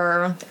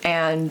whatsoever,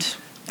 and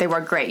they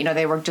work great. You know,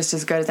 they work just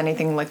as good as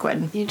anything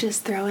liquid. You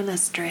just throw in a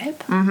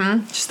strip?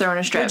 Mm-hmm. Just throw in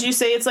a strip. Would you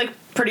say it's, like,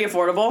 pretty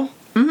affordable?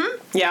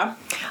 Mm-hmm. Yeah.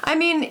 I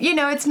mean, you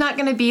know, it's not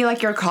going to be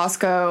like your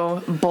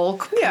Costco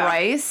bulk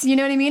price. You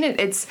know what I mean?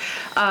 It's,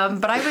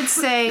 but I would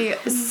say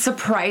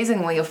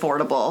surprisingly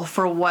affordable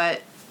for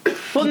what.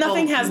 Well,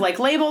 nothing has like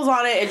labels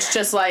on it. It's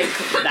just like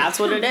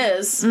that's what it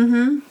is.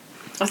 Mm-hmm.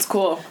 That's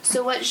cool.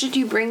 So, what should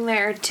you bring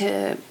there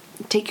to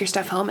take your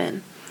stuff home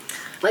in?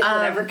 Like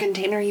whatever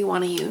container you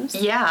want to use.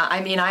 Yeah,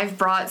 I mean, I've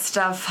brought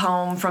stuff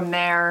home from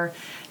there.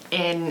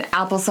 In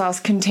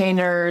applesauce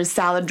containers,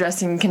 salad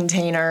dressing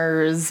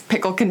containers,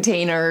 pickle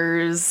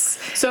containers.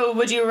 So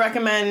would you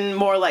recommend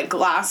more like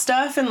glass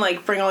stuff and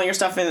like bring all your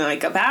stuff in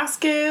like a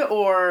basket,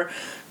 or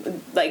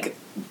like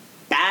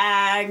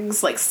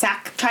bags, like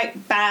sack type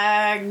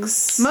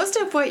bags? Most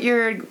of what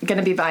you're going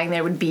to be buying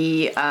there would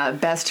be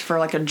best for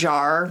like a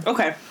jar.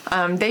 Okay.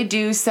 They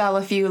do sell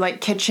a few like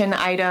kitchen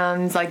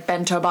items like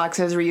bento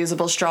boxes,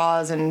 reusable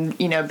straws, and,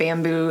 you know,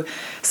 bamboo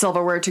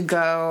silverware to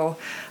go.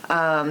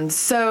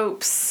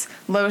 Soaps,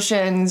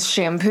 lotions,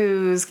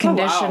 shampoos,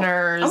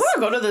 conditioners. Oh, wow. I want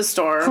to go to this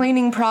store.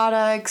 Cleaning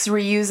products,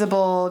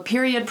 reusable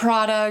period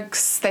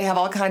products. They have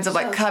all kinds of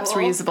like cups,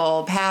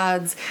 reusable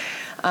pads.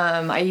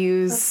 I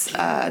use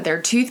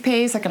their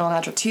toothpaste, like an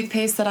all-natural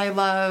toothpaste that I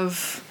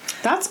love.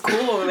 That's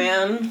cool,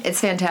 man. It's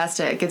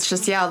fantastic. It's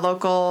just, a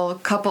local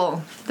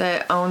couple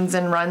that owns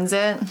and runs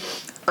it.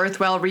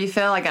 Earthwell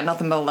Refill. I got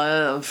nothing but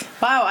love.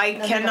 Wow, I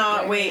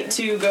cannot wait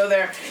to go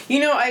there. You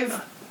know, I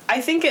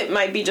think it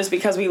might be just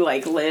because we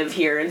like live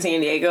here in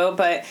San Diego,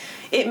 but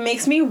it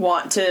makes me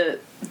want to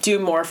do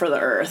more for the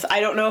earth. I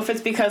don't know if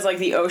it's because like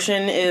the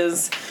ocean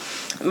is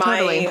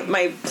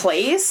my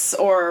place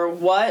or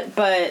what,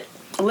 but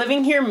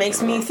living here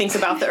makes me think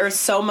about the earth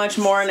so much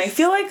more, and I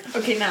feel like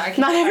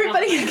not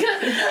everybody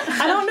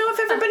I don't know if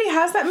everybody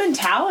has that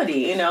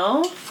mentality, you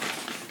know?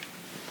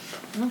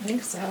 I don't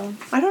think so.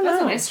 I don't know.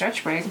 That's a nice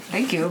stretch break.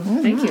 Thank you.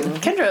 Mm-hmm. Thank you.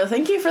 Kendra,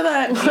 thank you for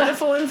that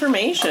beautiful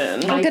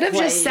information. I could have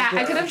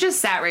just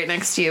sat right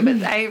next to you, but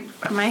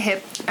my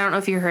hip, I don't know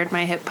if you heard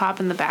my hip pop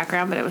in the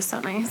background, but it was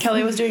so nice.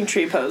 Kelly was doing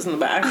tree pose in the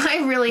back.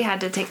 I really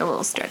had to take a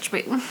little stretch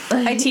break.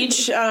 I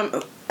teach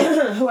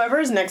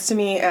whoever's next to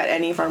me at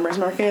any farmer's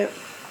market,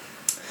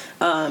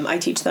 I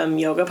teach them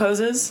yoga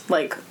poses,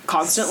 like,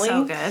 constantly.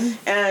 So good.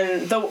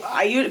 And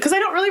because I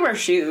don't really wear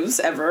shoes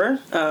ever,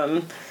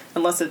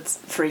 unless it's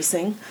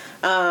freezing.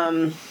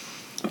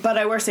 But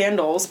I wear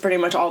sandals pretty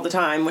much all the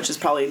time, which is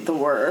probably the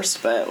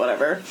worst, but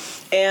whatever.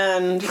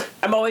 And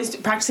I'm always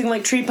practicing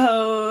like tree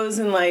pose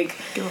and like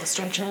do a little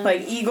stretching,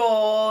 like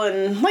eagle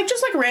and like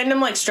just like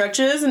random like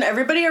stretches. And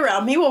everybody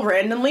around me will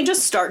randomly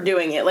just start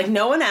doing it. Like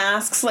no one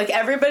asks. Like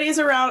everybody's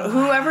around.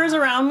 Whoever's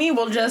around me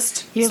will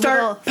just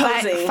start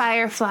posing.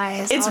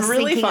 Fireflies. It's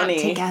really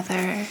funny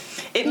together.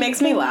 It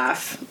makes me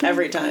laugh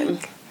every time.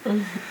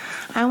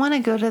 I want to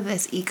go to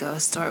this eco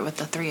store with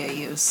the three of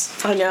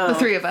yous. I know. The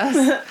three of us.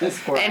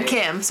 And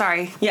Kim,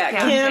 sorry. Yeah,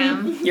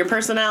 Kim, your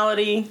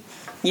personality,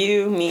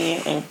 you, me,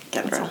 and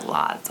Kendra. It's a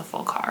lot. It's a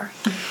full car.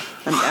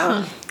 I'm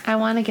down. I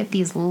want to get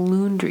these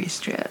laundry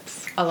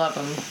strips. I love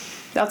them.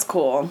 That's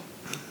cool.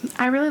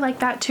 I really like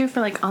that too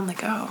for like on the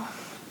go.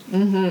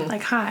 Mm-hmm.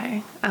 Like,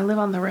 hi, I live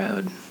on the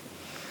road.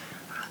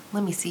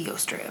 Let me see your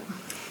strip.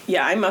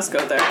 Yeah, I must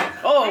go there.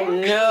 Oh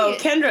no,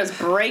 Kendra's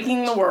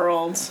breaking the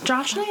world.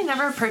 Josh and I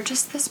never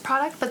purchased this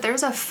product, but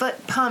there's a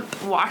foot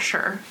pump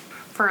washer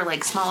for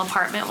like small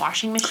apartment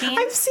washing machine.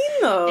 I've seen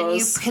those. And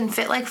you can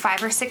fit like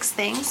 5 or 6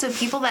 things. So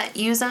people that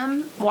use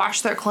them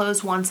wash their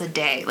clothes once a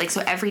day. Like,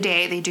 so every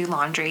day they do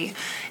laundry.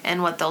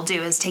 And what they'll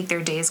do is take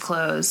their day's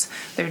clothes,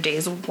 their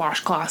day's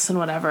washcloths and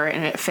whatever,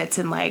 and it fits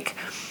in like,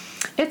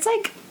 it's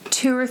like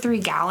 2 or 3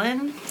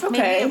 gallon. Okay.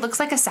 Maybe. It looks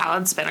like a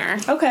salad spinner.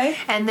 Okay.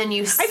 And then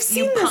I've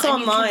seen this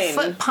online. You can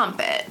foot pump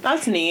it.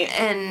 That's neat.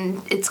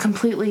 And it's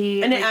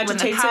completely, and like, it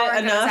agitates when the power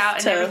it enough goes out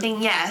to... and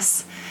everything.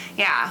 Yes.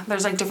 Yeah,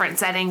 there's like different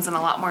settings and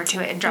a lot more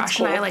to it. And Josh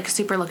and I like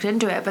super looked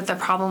into it, but the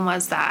problem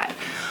was that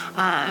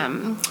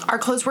our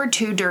clothes were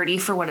too dirty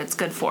for what it's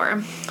good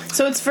for.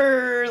 So it's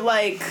for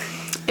like,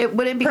 it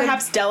wouldn't be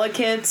perhaps good.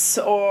 Delicates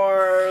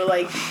or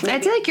like maybe...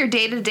 I'd say like your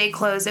day-to-day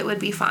clothes, it would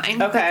be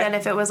fine. Okay. But then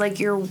if it was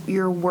like your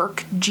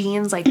work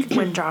jeans, like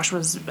when Josh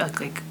was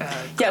like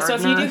yeah, so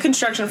if you do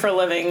construction for a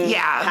living,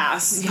 yeah,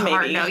 pass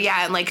hard maybe. No,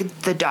 yeah, and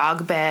like the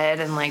dog bed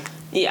and like,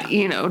 yeah,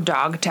 you know,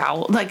 dog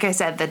towel. Like I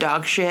said, the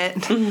dog shit.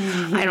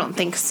 Mm-hmm. I don't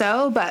think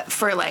so, but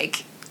for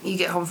like, you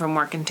get home from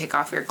work and take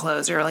off your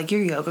clothes or like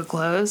your yoga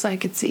clothes, I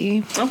could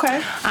see.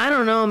 Okay. I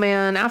don't know,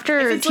 man.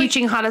 After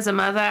teaching Hot as a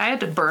Mother, I had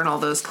to burn all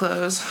those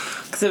clothes.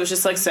 Because it was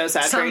just like so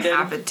saturated. Some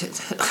happened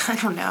to, I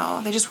don't know.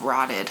 They just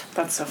rotted.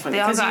 That's so funny.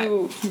 They all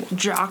got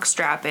jock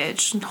strap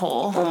itch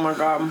hole. Oh my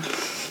god.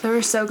 They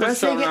were so gross.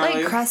 So they get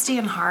gnarly. like crusty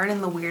and hard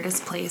in the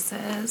weirdest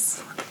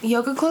places.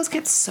 Yoga clothes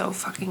get so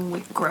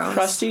fucking gross.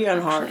 Crusty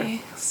and hard.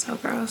 Actually. So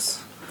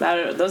gross.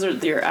 Those are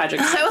your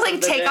adjectives. I would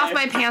like take off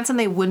my pants and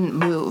they wouldn't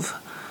move.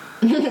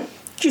 Did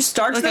you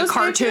start like those a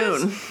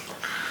cartoon?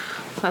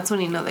 bitches? That's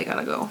when you know they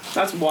gotta go.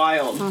 That's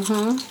wild.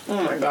 Mm-hmm.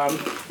 Oh my god.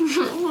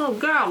 Oh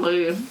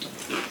golly.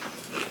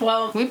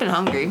 Well, we've been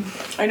hungry.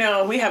 I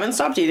know, we haven't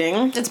stopped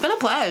eating. It's been a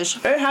pleasure.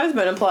 It has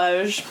been a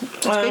pleasure.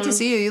 It's great to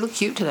see you. You look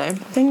cute today.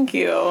 Thank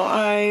you.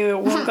 I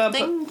woke up.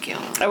 Thank you.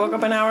 I woke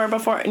up an hour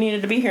before I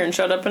needed to be here and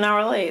showed up an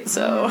hour late.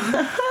 So.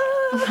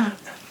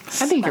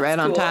 I think you're right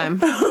on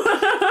time.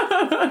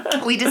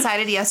 We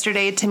decided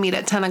yesterday to meet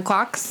at 10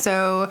 o'clock,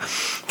 so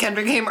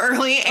Kendra came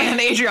early and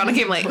Adriana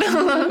came late.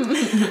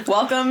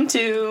 Welcome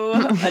to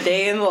a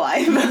day in the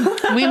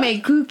life. We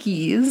made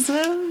cookies.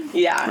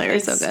 Yeah. They were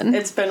so good.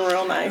 It's been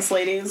real nice,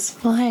 ladies.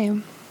 Well, hey.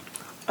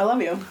 I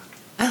love you.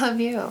 I love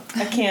you.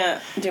 I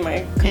can't do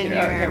my computer.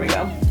 Oh, here we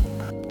go.